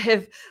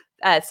negative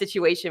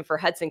situation for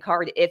Hudson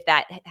Card if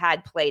that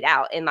had played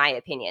out, in my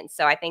opinion.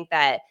 So I think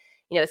that,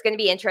 it's going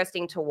to be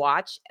interesting to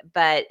watch,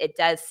 but it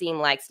does seem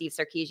like Steve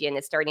Sarkisian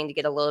is starting to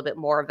get a little bit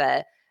more of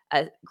a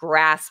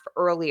grasp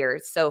earlier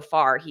so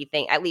far,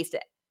 at least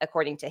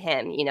according to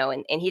him,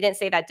 and he didn't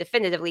say that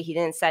definitively. He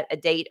didn't set a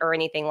date or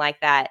anything like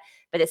that,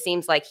 but it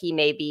seems like he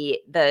may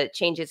be the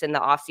changes in the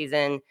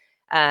offseason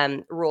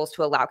rules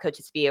to allow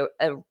coaches to be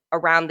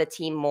around the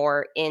team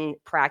more in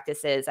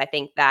practices. I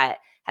think that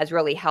has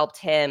really helped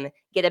him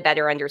get a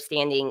better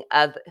understanding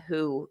of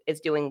who is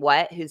doing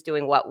what, who's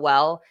doing what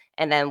well,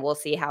 and then we'll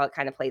see how it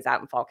kind of plays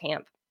out in fall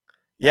camp.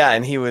 Yeah,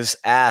 and he was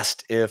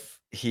asked if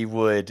he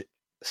would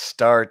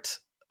start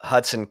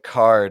Hudson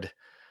Card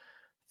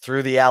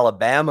through the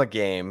Alabama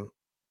game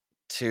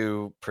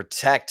to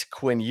protect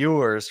Quinn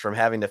Ewers from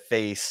having to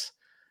face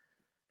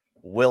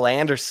Will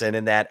Anderson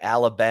in that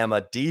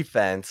Alabama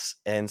defense.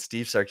 And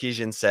Steve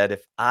Sarkisian said,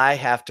 if I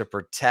have to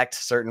protect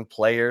certain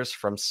players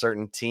from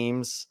certain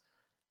teams,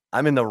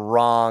 I'm in the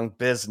wrong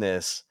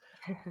business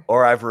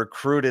or I've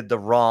recruited the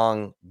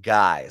wrong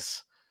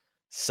guys.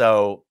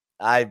 So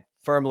I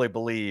firmly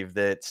believe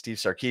that Steve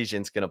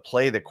Sarkisian is going to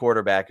play the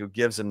quarterback who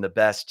gives him the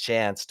best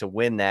chance to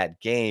win that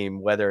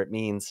game, whether it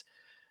means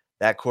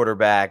that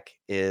quarterback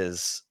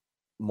is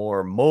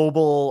more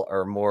mobile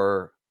or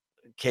more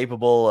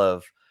capable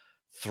of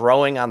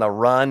throwing on the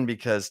run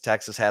because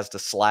Texas has to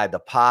slide the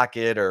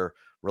pocket or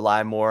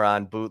rely more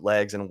on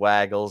bootlegs and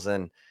waggles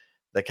and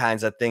the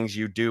kinds of things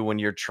you do when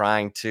you're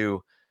trying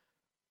to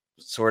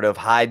sort of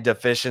hide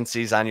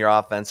deficiencies on your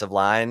offensive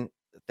line.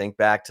 Think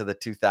back to the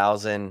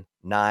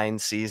 2009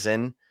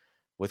 season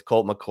with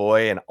Colt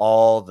McCoy and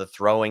all the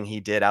throwing he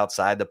did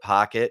outside the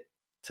pocket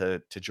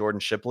to Jordan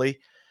Shipley.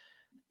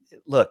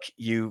 Look,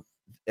 you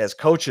as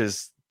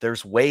coaches,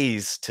 there's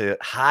ways to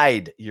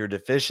hide your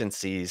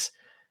deficiencies.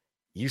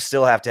 You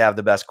still have to have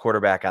the best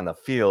quarterback on the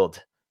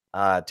field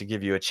to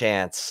give you a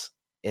chance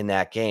in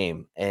that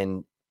game.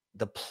 And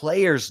the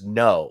players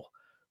know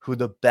who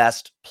the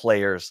best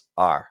players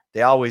are.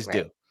 They always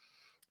Right.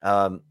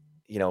 do.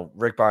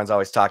 Rick Barnes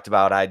always talked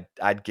about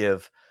I'd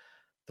give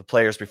the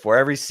players before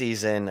every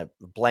season a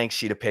blank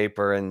sheet of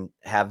paper and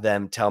have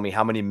them tell me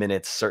how many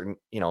minutes certain,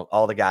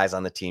 all the guys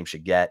on the team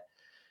should get.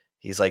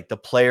 He's like, the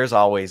players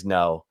always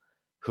know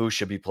who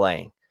should be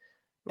playing.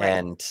 Right.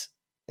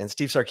 And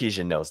Steve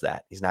Sarkisian knows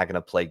that. He's not going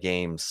to play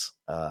games.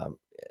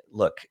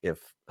 Look, if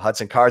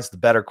Hudson Card's the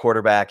better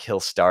quarterback, he'll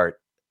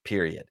start,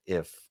 period.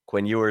 If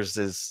Quinn Ewers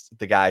is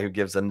the guy who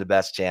gives them the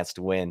best chance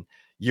to win,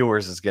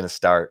 Ewers is going to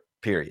start,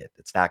 period.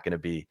 It's not going to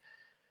be,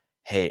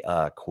 hey,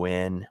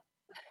 Quinn,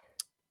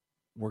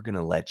 we're going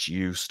to let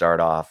you start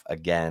off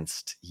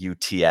against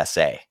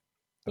UTSA.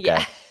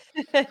 Okay.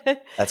 Yeah.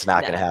 That's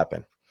not going No. to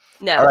happen.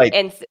 All No. right.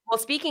 And well,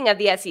 speaking of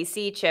the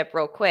SEC, Chip,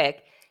 real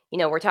quick,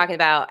 we're talking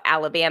about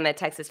Alabama,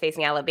 Texas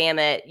facing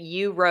Alabama.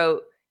 You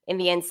wrote in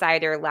the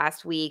Insider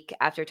last week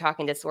after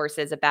talking to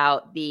sources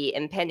about the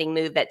impending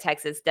move that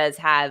Texas does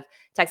have,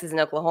 Texas and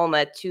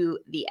Oklahoma, to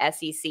the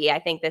SEC. I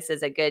think this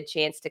is a good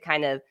chance to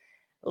kind of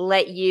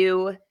let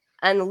you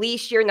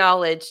unleash your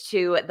knowledge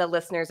to the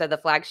listeners of the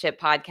flagship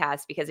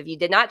podcast, because if you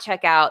did not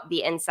check out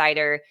the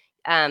Insider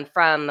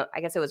from,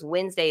 I guess it was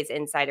Wednesday's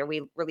Insider,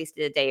 we released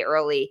it a day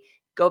early.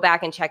 Go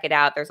back and check it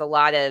out. There's a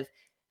lot of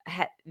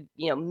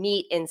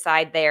meat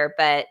inside there.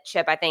 But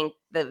Chip, I think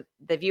the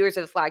viewers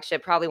of the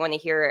flagship probably want to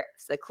hear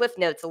the cliff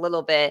notes a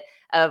little bit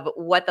of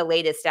what the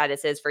latest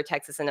status is for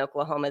Texas and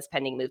Oklahoma's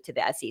pending move to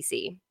the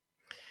SEC.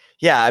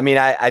 Yeah, I mean,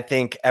 I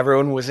think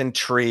everyone was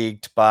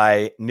intrigued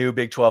by new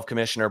Big 12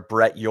 Commissioner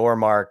Brett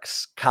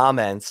Yormark's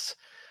comments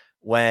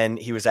when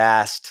he was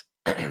asked,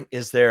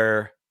 is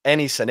there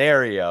any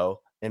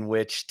scenario in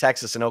which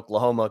Texas and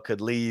Oklahoma could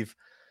leave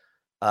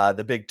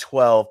the Big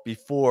 12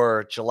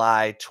 before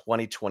July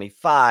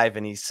 2025?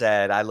 And he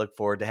said, I look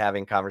forward to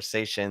having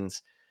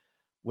conversations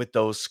with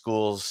those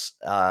schools,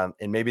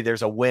 and maybe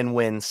there's a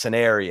win-win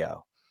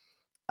scenario.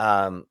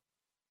 The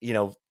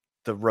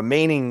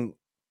remaining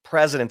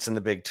presidents in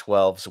the Big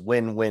 12's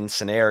win-win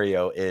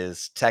scenario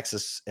is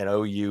Texas and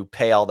OU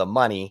pay all the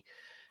money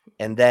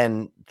and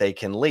then they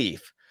can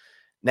leave.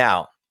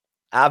 Now,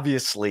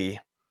 obviously,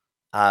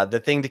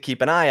 the thing to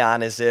keep an eye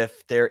on is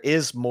if there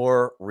is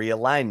more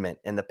realignment,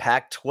 and the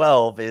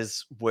Pac-12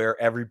 is where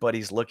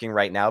everybody's looking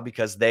right now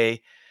because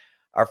they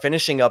are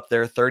finishing up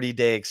their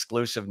 30-day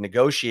exclusive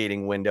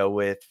negotiating window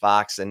with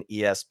Fox and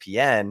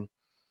ESPN.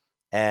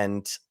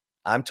 And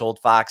I'm told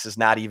Fox is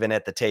not even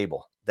at the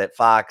table, that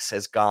Fox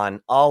has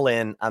gone all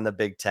in on the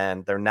Big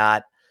Ten. They're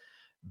not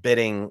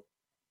bidding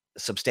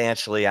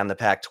substantially on the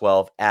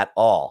Pac-12 at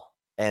all.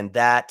 And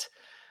that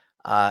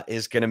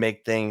is going to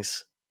make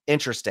things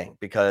interesting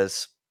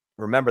because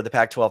remember, the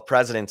Pac-12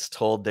 presidents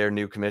told their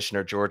new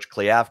commissioner, George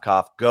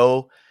Kliavkoff,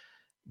 go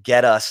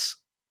get us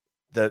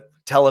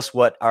tell us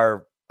what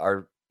our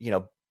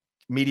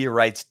media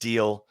rights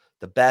deal,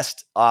 the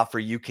best offer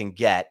you can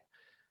get.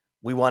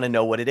 We want to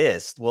know what it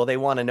is. Well, they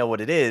want to know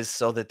what it is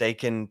so that they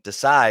can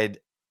decide,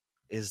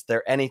 is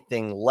there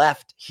anything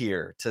left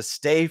here to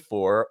stay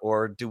for,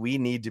 or do we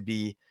need to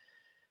be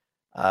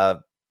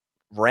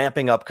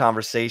ramping up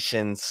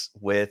conversations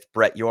with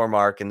Brett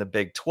Yormark in the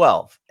Big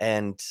 12?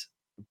 And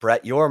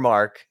Brett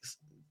Yormark,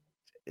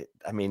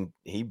 I mean,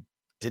 he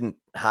didn't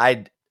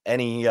hide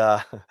any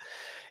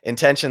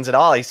intentions at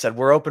all. He said,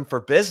 we're open for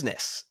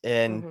business.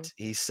 And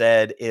he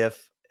said,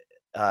 if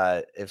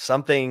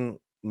something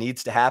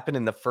needs to happen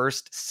in the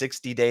first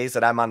 60 days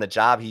that I'm on the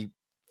job, he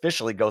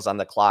officially goes on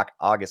the clock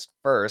August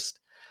 1st.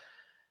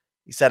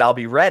 He said, I'll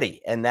be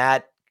ready. And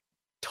that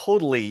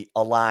totally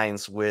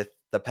aligns with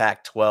the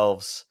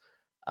Pac-12's,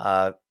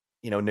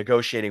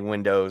 negotiating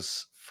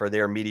windows for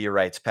their media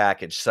rights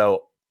package.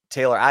 So,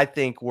 Taylor, I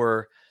think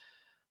we're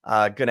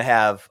going to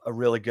have a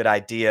really good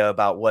idea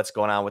about what's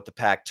going on with the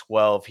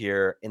Pac-12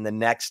 here in the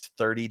next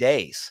 30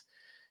 days.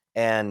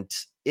 And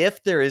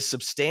if there is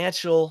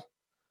substantial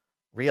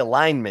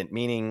realignment,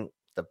 meaning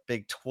the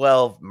Big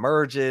 12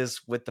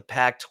 merges with the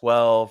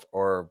Pac-12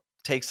 or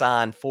takes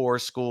on 4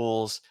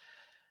 schools,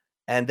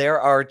 and there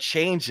are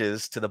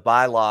changes to the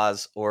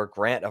bylaws or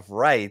grant of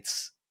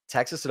rights,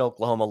 Texas and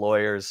Oklahoma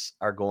lawyers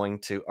are going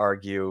to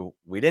argue,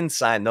 we didn't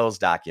sign those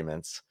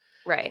documents.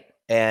 Right.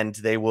 And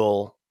they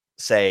will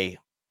say,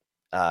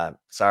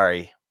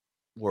 sorry,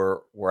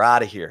 we're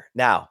out of here.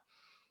 Now,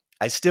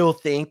 I still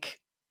think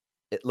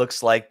it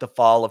looks like the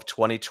fall of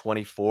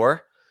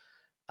 2024,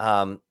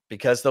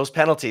 because those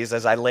penalties,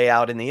 as I lay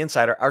out in the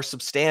insider, are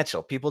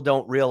substantial. People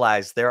don't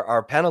realize there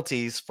are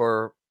penalties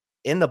for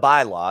in the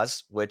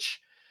bylaws,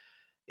 which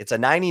it's a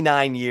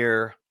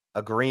 99-year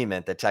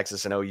agreement that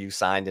Texas and OU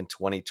signed in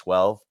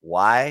 2012.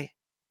 Why?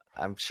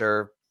 I'm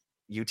sure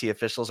UT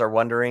officials are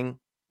wondering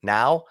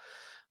now.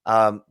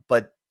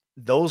 But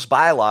those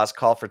bylaws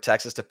call for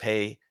Texas to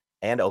pay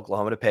and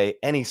Oklahoma to pay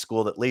any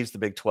school that leaves the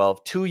Big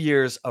 12 2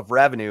 years of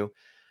revenue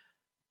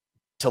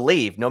to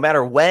leave, no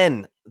matter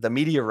when the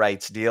media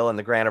rights deal and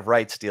the grant of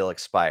rights deal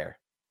expire.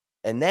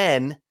 And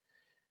then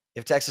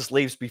if Texas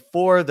leaves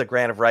before the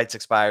grant of rights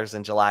expires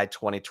in July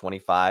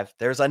 2025,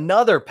 there's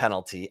another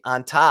penalty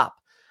on top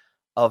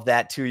of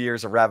that 2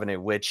 years of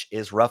revenue, which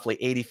is roughly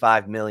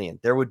 $85 million.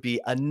 There would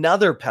be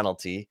another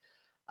penalty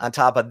on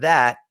top of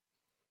that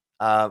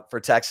for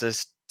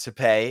Texas to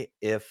pay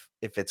if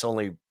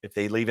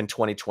they leave in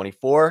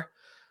 2024.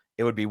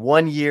 It would be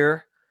 1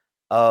 year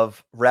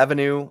of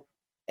revenue,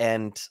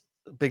 and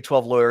Big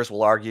 12 lawyers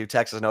will argue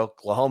Texas and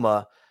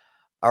Oklahoma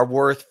are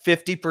worth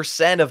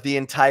 50% of the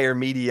entire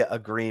media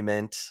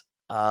agreement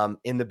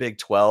in the Big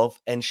 12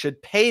 and should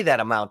pay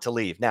that amount to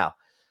leave. Now,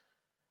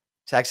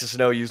 Texas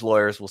and OU's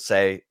lawyers will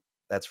say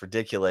that's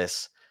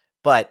ridiculous,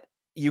 but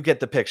you get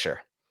the picture.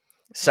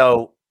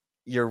 So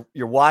you're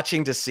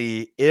watching to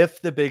see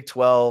if the Big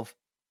 12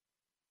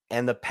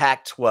 and the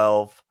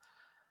Pac-12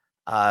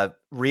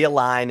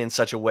 realign in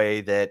such a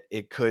way that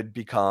it could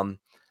become,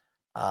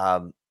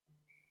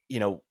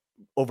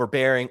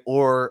 overbearing,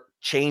 or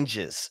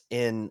changes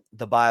in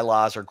the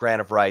bylaws or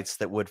grant of rights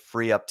that would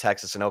free up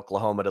Texas and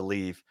Oklahoma to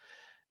leave.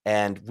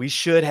 And we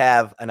should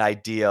have an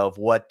idea of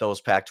what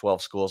those Pac-12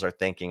 schools are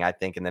thinking, I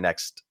think, in the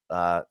next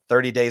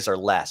 30 days or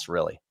less,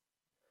 really.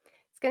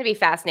 It's going to be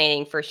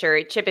fascinating for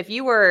sure. Chip, if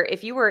you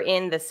were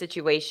in the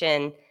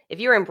situation,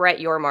 if you were in Brett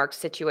Yormark's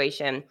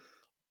situation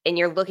and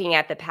you're looking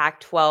at the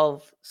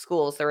Pac-12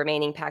 schools, the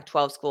remaining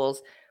Pac-12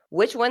 schools,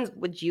 which ones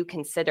would you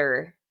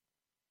consider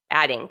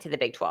adding to the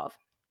Big 12?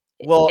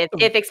 Well,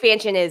 if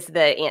expansion is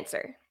the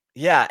answer.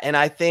 Yeah, and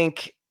I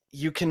think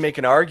you can make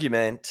an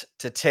argument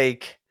to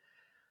take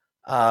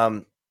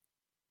all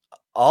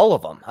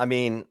of them. I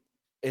mean,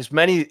 as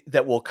many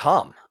that will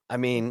come. I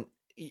mean,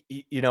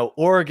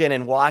 Oregon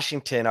and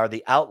Washington are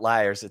the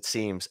outliers, it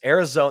seems.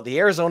 The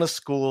Arizona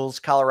schools,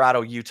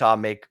 Colorado, Utah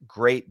make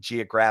great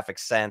geographic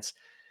sense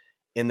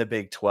in the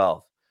Big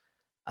 12.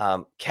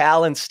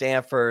 Cal and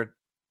Stanford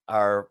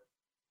are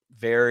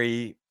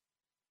very,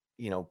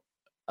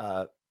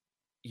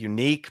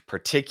 unique,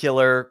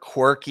 particular,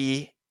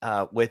 quirky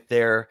with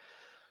their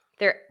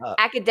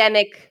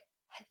academic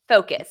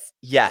focus.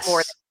 Yes, more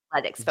than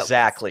athletics focus.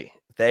 Exactly.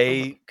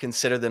 They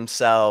consider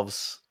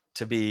themselves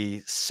to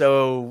be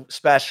so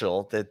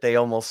special that they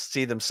almost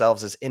see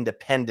themselves as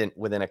independent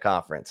within a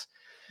conference.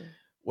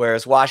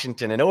 Whereas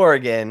Washington and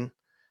Oregon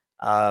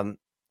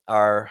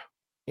are,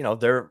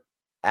 they're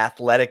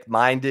athletic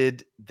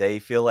minded. They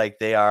feel like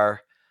they are,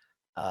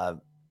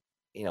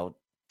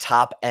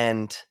 top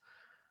end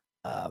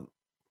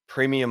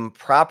premium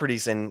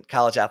properties in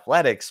college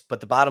athletics. But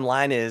the bottom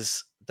line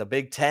is the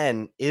Big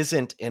Ten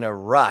isn't in a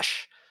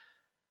rush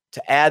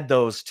to add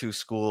those two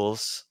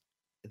schools.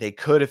 They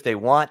could if they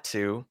want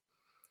to.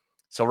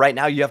 So right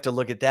now you have to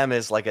look at them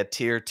as like a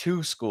tier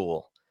 2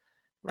 school.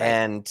 Right.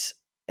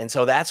 And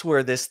so that's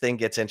where this thing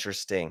gets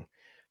interesting,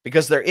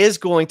 because there is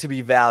going to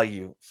be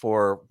value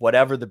for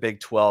whatever the Big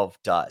 12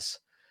 does.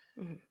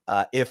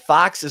 Mm-hmm. If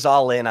Fox is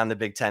all in on the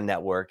Big Ten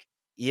network,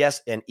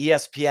 and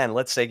ESPN,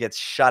 let's say, gets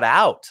shut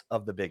out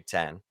of the Big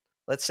Ten.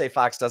 Let's say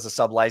Fox does a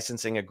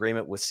sub-licensing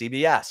agreement with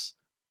CBS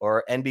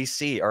or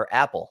NBC or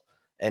Apple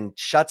and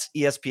shuts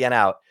ESPN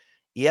out.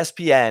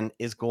 ESPN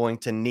is going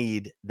to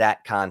need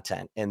that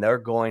content, and they're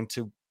going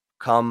to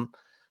come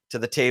to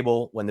the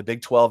table when the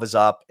Big 12 is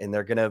up, and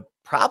they're going to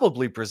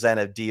probably present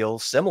a deal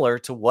similar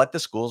to what the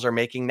schools are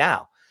making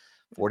now,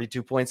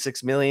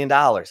 $42.6 million.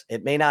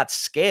 It may not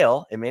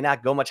scale. It may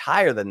not go much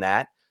higher than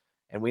that.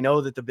 And we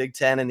know that the Big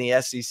Ten and the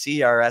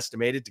SEC are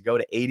estimated to go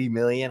to 80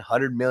 million,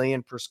 100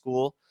 million per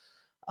school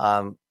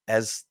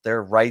as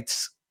their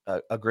rights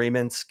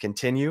agreements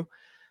continue.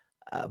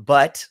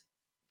 But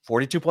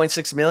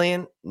 42.6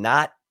 million,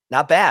 not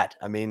bad.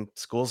 I mean,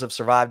 schools have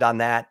survived on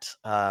that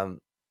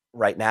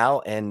right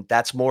now, and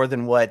that's more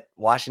than what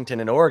Washington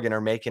and Oregon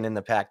are making in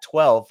the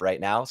Pac-12 right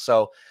now.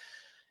 So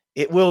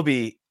it will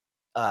be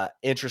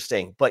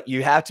interesting, but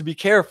you have to be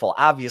careful.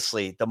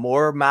 Obviously, the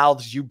more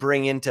mouths you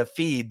bring in to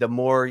feed, the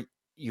more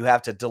you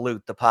have to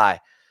dilute the pie.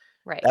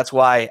 Right. That's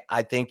why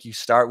I think you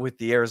start with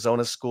the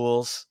Arizona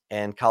schools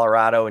and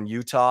Colorado and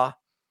Utah,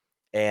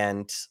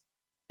 and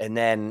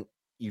then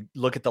you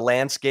look at the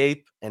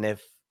landscape, and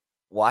if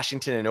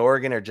Washington and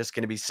Oregon are just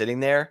going to be sitting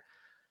there,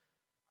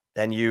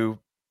 then you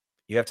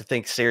have to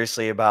think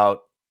seriously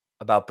about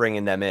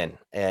bringing them in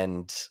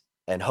and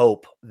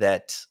hope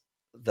that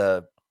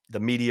the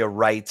media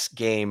rights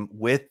game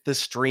with the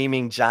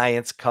streaming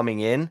giants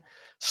coming in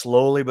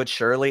slowly but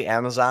surely.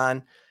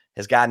 Amazon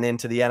has gotten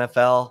into the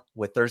NFL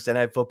with Thursday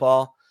Night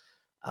Football.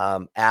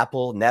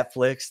 Apple,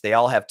 Netflix, they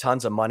all have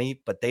tons of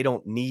money, but they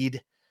don't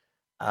need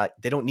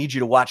they don't need you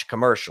to watch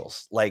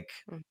commercials like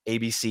Mm.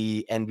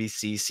 ABC,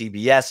 NBC,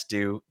 CBS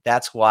do.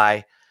 That's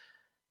why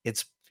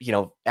it's,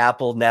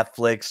 Apple,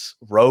 Netflix,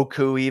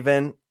 Roku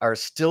even are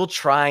still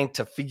trying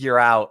to figure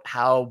out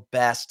how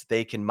best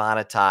they can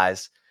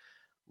monetize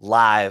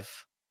live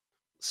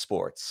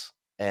sports.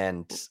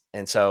 And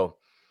so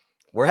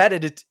we're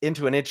headed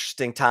into an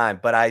interesting time,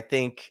 but I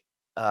think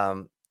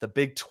the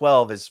Big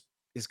 12 is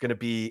going to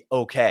be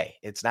okay.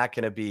 It's not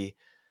going to be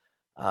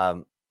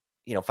um,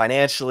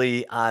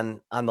 financially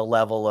on the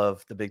level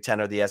of the Big 10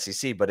 or the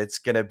SEC, but it's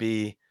going to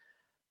be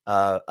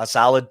a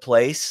solid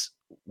place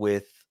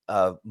with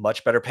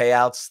much better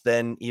payouts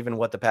than even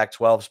what the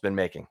Pac-12's been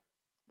making.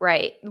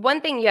 Right. One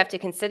thing you have to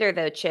consider,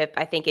 though, Chip,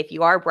 I think if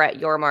you are Brett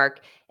Yormark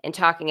and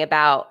talking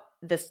about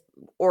this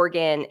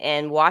Oregon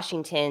and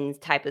Washington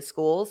type of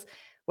schools,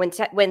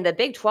 when the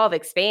Big 12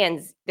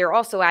 expands, they're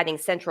also adding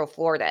Central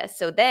Florida.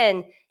 So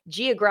then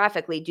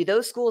geographically, do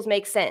those schools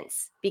make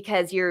sense?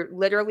 Because you're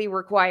literally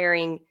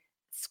requiring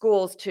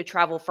schools to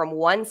travel from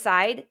one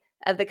side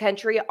of the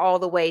country all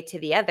the way to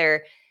the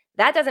other.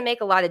 That doesn't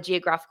make a lot of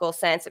geographical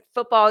sense.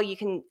 Football, you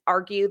can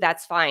argue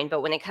that's fine,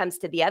 but when it comes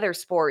to the other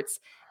sports,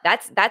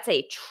 that's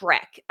a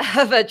trek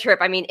of a trip.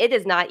 I mean, it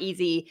is not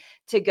easy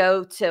to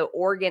go to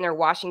Oregon or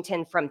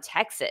Washington from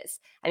Texas.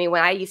 I mean,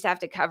 when I used to have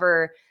to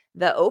cover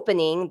the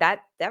opening,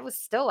 that was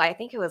still, I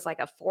think it was like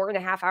a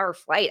 4.5 hour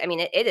flight. I mean,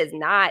 it is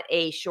not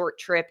a short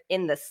trip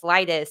in the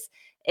slightest.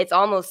 It's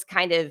almost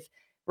kind of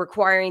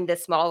requiring the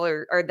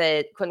smaller or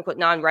the quote unquote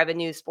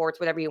non-revenue sports,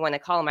 whatever you want to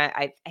call them.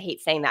 I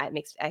hate saying that.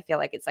 I feel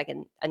like it's like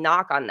a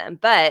knock on them,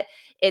 but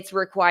it's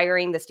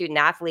requiring the student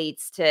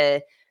athletes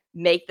to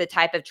make the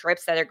type of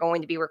trips that are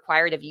going to be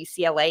required of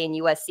UCLA and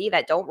USC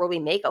that don't really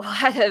make a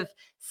lot of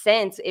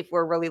sense if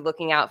we're really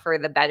looking out for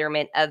the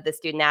betterment of the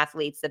student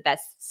athletes, the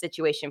best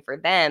situation for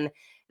them.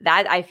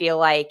 That I feel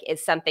like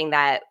is something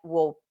that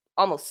will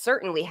almost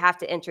certainly have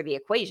to enter the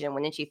equation,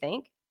 wouldn't you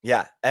think?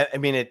 Yeah, I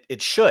mean,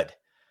 it should.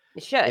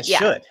 It should, It yeah.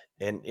 should.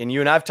 And you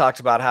and I've talked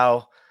about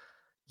how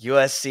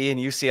USC and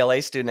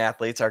UCLA student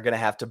athletes are going to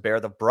have to bear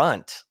the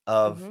brunt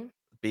of Hmm.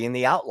 being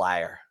the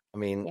outlier. I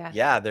mean, Yeah.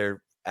 yeah,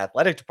 their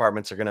athletic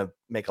departments are going to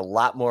make a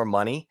lot more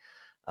money,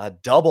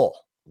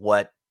 double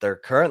what they're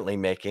currently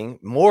making,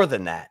 more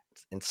than that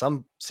in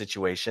some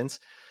situations.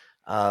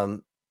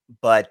 Um,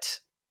 but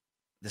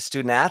the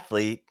student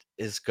athlete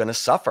is going to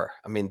suffer.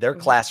 I mean, their Hmm.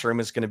 classroom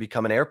is going to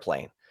become an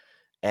airplane.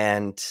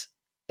 And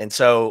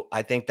so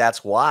I think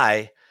that's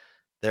why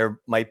there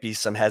might be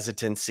some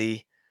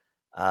hesitancy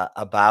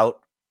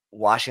about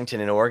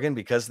Washington and Oregon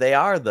because they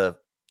are the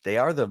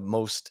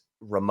most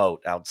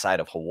remote outside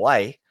of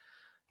Hawaii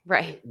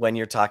Right. when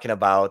you're talking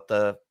about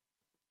the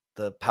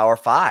Power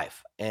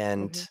Five,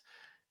 and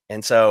Hmm.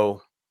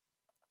 so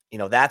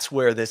that's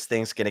where this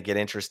thing's going to get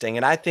interesting.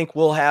 And I think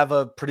we'll have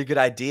a pretty good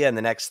idea in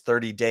the next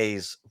 30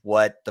 days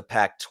what the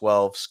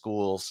Pac-12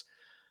 schools,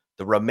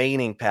 the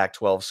remaining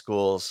Pac-12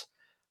 schools,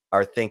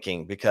 are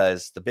thinking,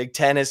 because the Big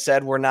Ten has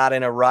said we're not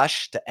in a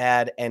rush to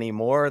add any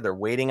more. They're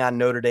waiting on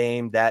Notre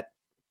Dame.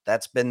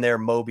 That's been their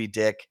Moby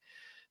Dick.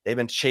 They've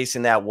been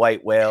chasing that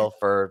white whale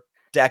for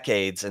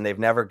decades and they've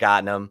never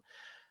gotten them.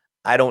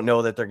 I don't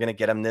know that they're going to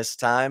get them this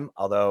time.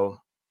 Although,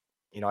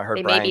 I heard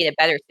They may Brian, be in a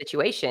better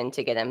situation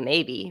to get him,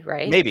 maybe,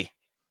 right?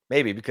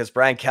 maybe, because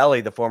Brian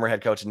Kelly, the former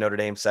head coach of Notre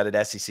Dame, said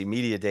at SEC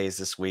Media Days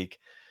this week,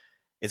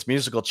 it's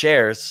musical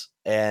chairs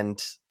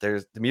and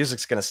the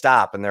music's going to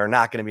stop and there are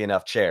not going to be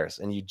enough chairs.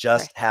 And you Right.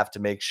 just have to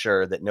make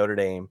sure that Notre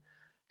Dame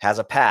has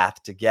a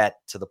path to get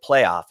to the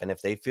playoff. And if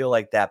they feel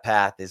like that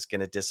path is going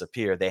to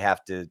disappear, they're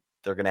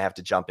going to have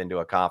to jump into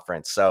a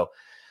conference. So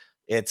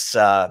it's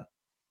a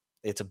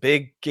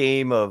big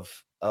game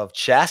of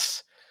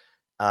chess.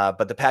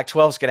 But the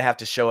Pac-12 is going to have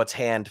to show its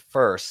hand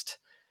first.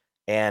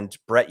 And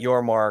Brett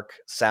Yormark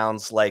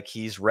sounds like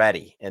he's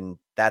ready. And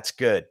that's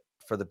good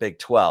for the Big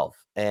 12.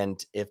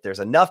 And if there's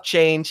enough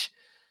change,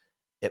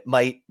 it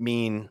might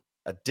mean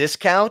a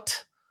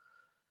discount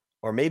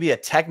or maybe a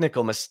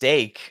technical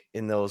mistake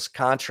in those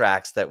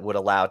contracts that would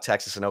allow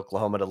Texas and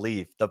Oklahoma to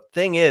leave. The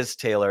thing is,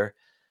 Taylor,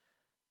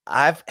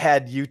 I've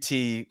had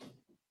UT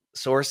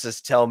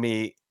sources tell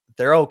me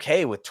they're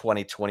okay with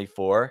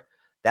 2024.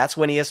 That's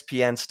when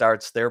ESPN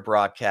starts their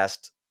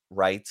broadcast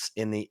rights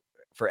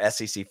for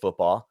SEC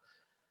football,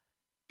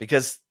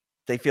 because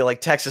they feel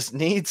like Texas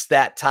needs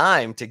that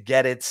time to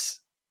get its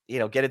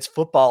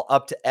football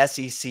up to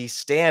SEC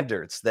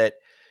standards that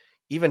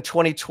even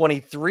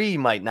 2023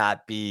 might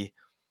not be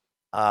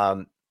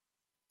um,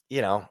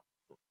 you know,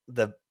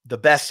 the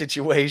best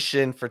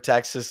situation for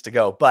Texas to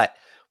go. But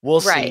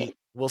we'll Right. see.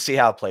 We'll see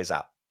how it plays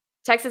out.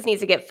 Texas needs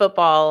to get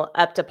football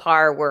up to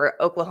par where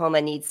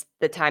Oklahoma needs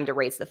the time to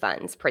raise the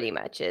funds, pretty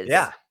much is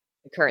Yeah,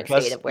 the current state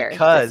because of where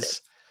this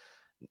is.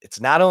 it's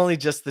not only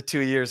just the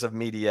 2 years of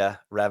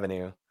media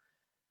revenue,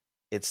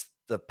 it's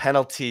the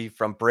penalty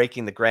from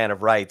breaking the grant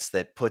of rights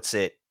that puts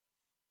it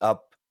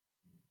up,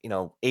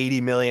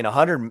 80 million,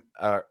 100,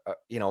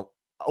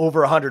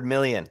 over 100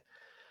 million,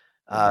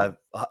 Mhm.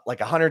 like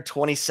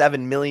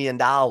 $127 million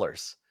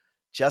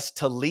just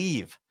to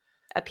leave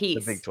A the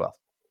Big piece. 12.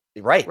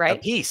 Right. A right?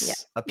 Yeah.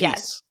 piece, a Yeah.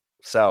 piece.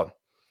 So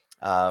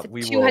It's a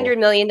we will, $200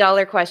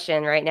 million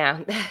question right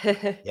now.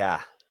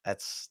 yeah,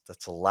 that's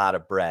a lot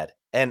of bread.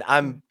 And Mm.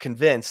 I'm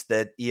convinced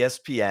that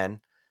ESPN,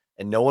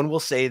 and no one will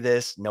say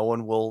this, no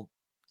one will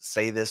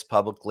say this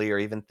publicly or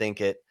even think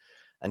it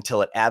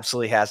until it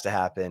absolutely has to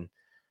happen.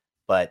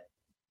 But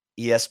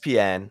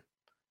ESPN,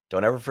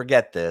 don't ever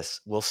forget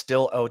this, will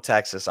still owe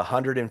Texas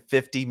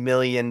 $150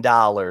 million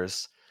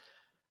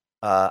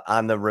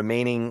on the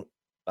remaining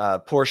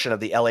portion of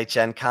the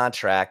LHN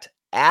contract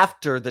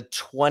after the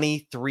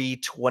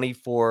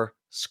 23-24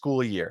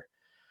 school year.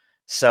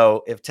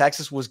 So if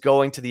Texas was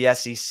going to the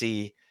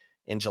SEC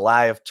in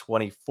July of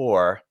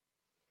 24,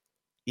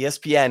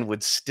 ESPN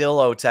would still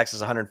owe Texas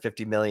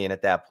 150 million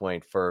at that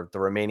point for the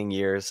remaining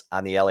years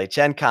on the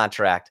LHN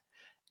contract.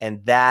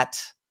 And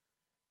that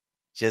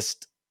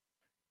just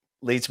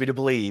leads me to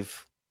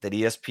believe that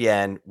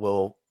ESPN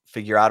will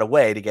figure out a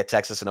way to get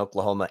Texas and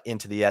Oklahoma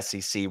into the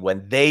SEC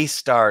when they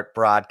start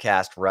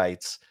broadcast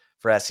rights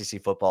for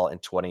SEC football in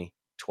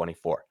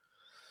 2024.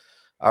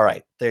 All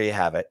right, there you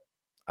have it.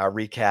 Our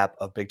recap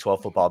of Big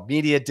 12 football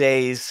media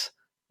days,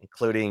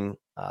 including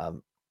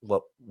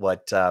what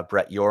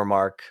Brett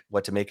Yormark,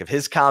 what to make of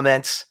his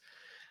comments.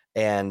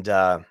 And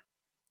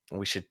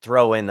we should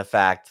throw in the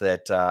fact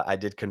that I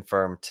did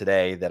confirm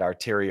today that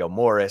Arterio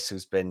Morris,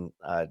 who's been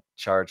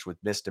charged with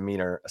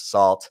misdemeanor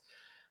assault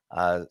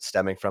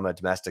stemming from a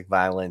domestic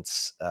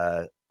violence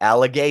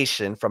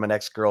allegation from an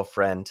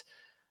ex-girlfriend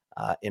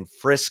in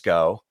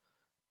Frisco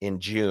in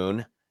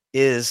June,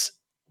 is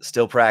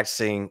still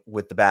practicing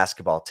with the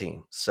basketball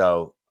team.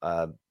 So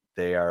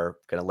they are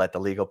going to let the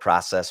legal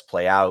process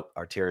play out.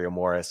 Arterio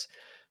Morris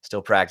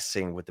still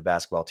practicing with the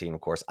basketball team.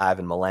 Of course,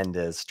 Ivan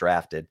Melendez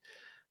drafted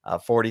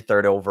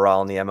 43rd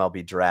overall in the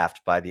MLB draft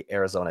by the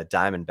Arizona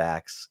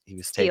Diamondbacks. He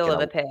was Steal taken.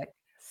 of a pick.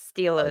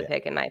 Steal Oh of a yeah.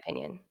 pick, in my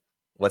opinion.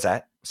 What's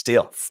that?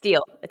 Steal. It's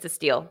steal. It's a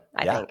steal,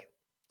 I Yeah. think.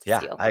 It's a Yeah,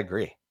 steal. I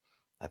agree.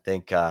 I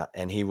think,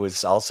 and he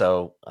was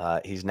also,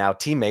 he's now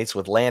teammates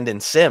with Landon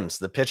Sims,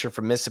 the pitcher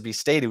from Mississippi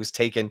State, who was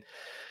taken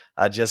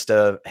just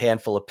a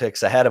handful of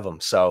picks ahead of him.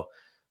 So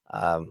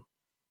Ivan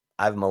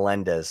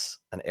Melendez,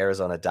 an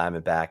Arizona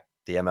Diamondback.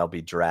 The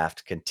MLB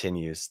draft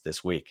continues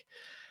this week.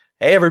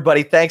 Hey,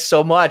 everybody. Thanks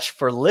so much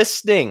for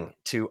listening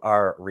to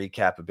our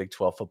recap of Big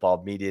 12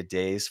 football media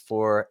days.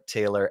 For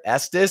Taylor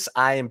Estes,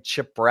 I am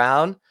Chip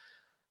Brown.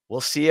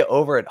 We'll see you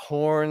over at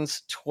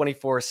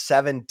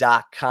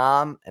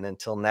horns247.com. And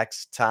until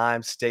next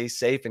time, stay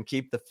safe and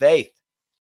keep the faith.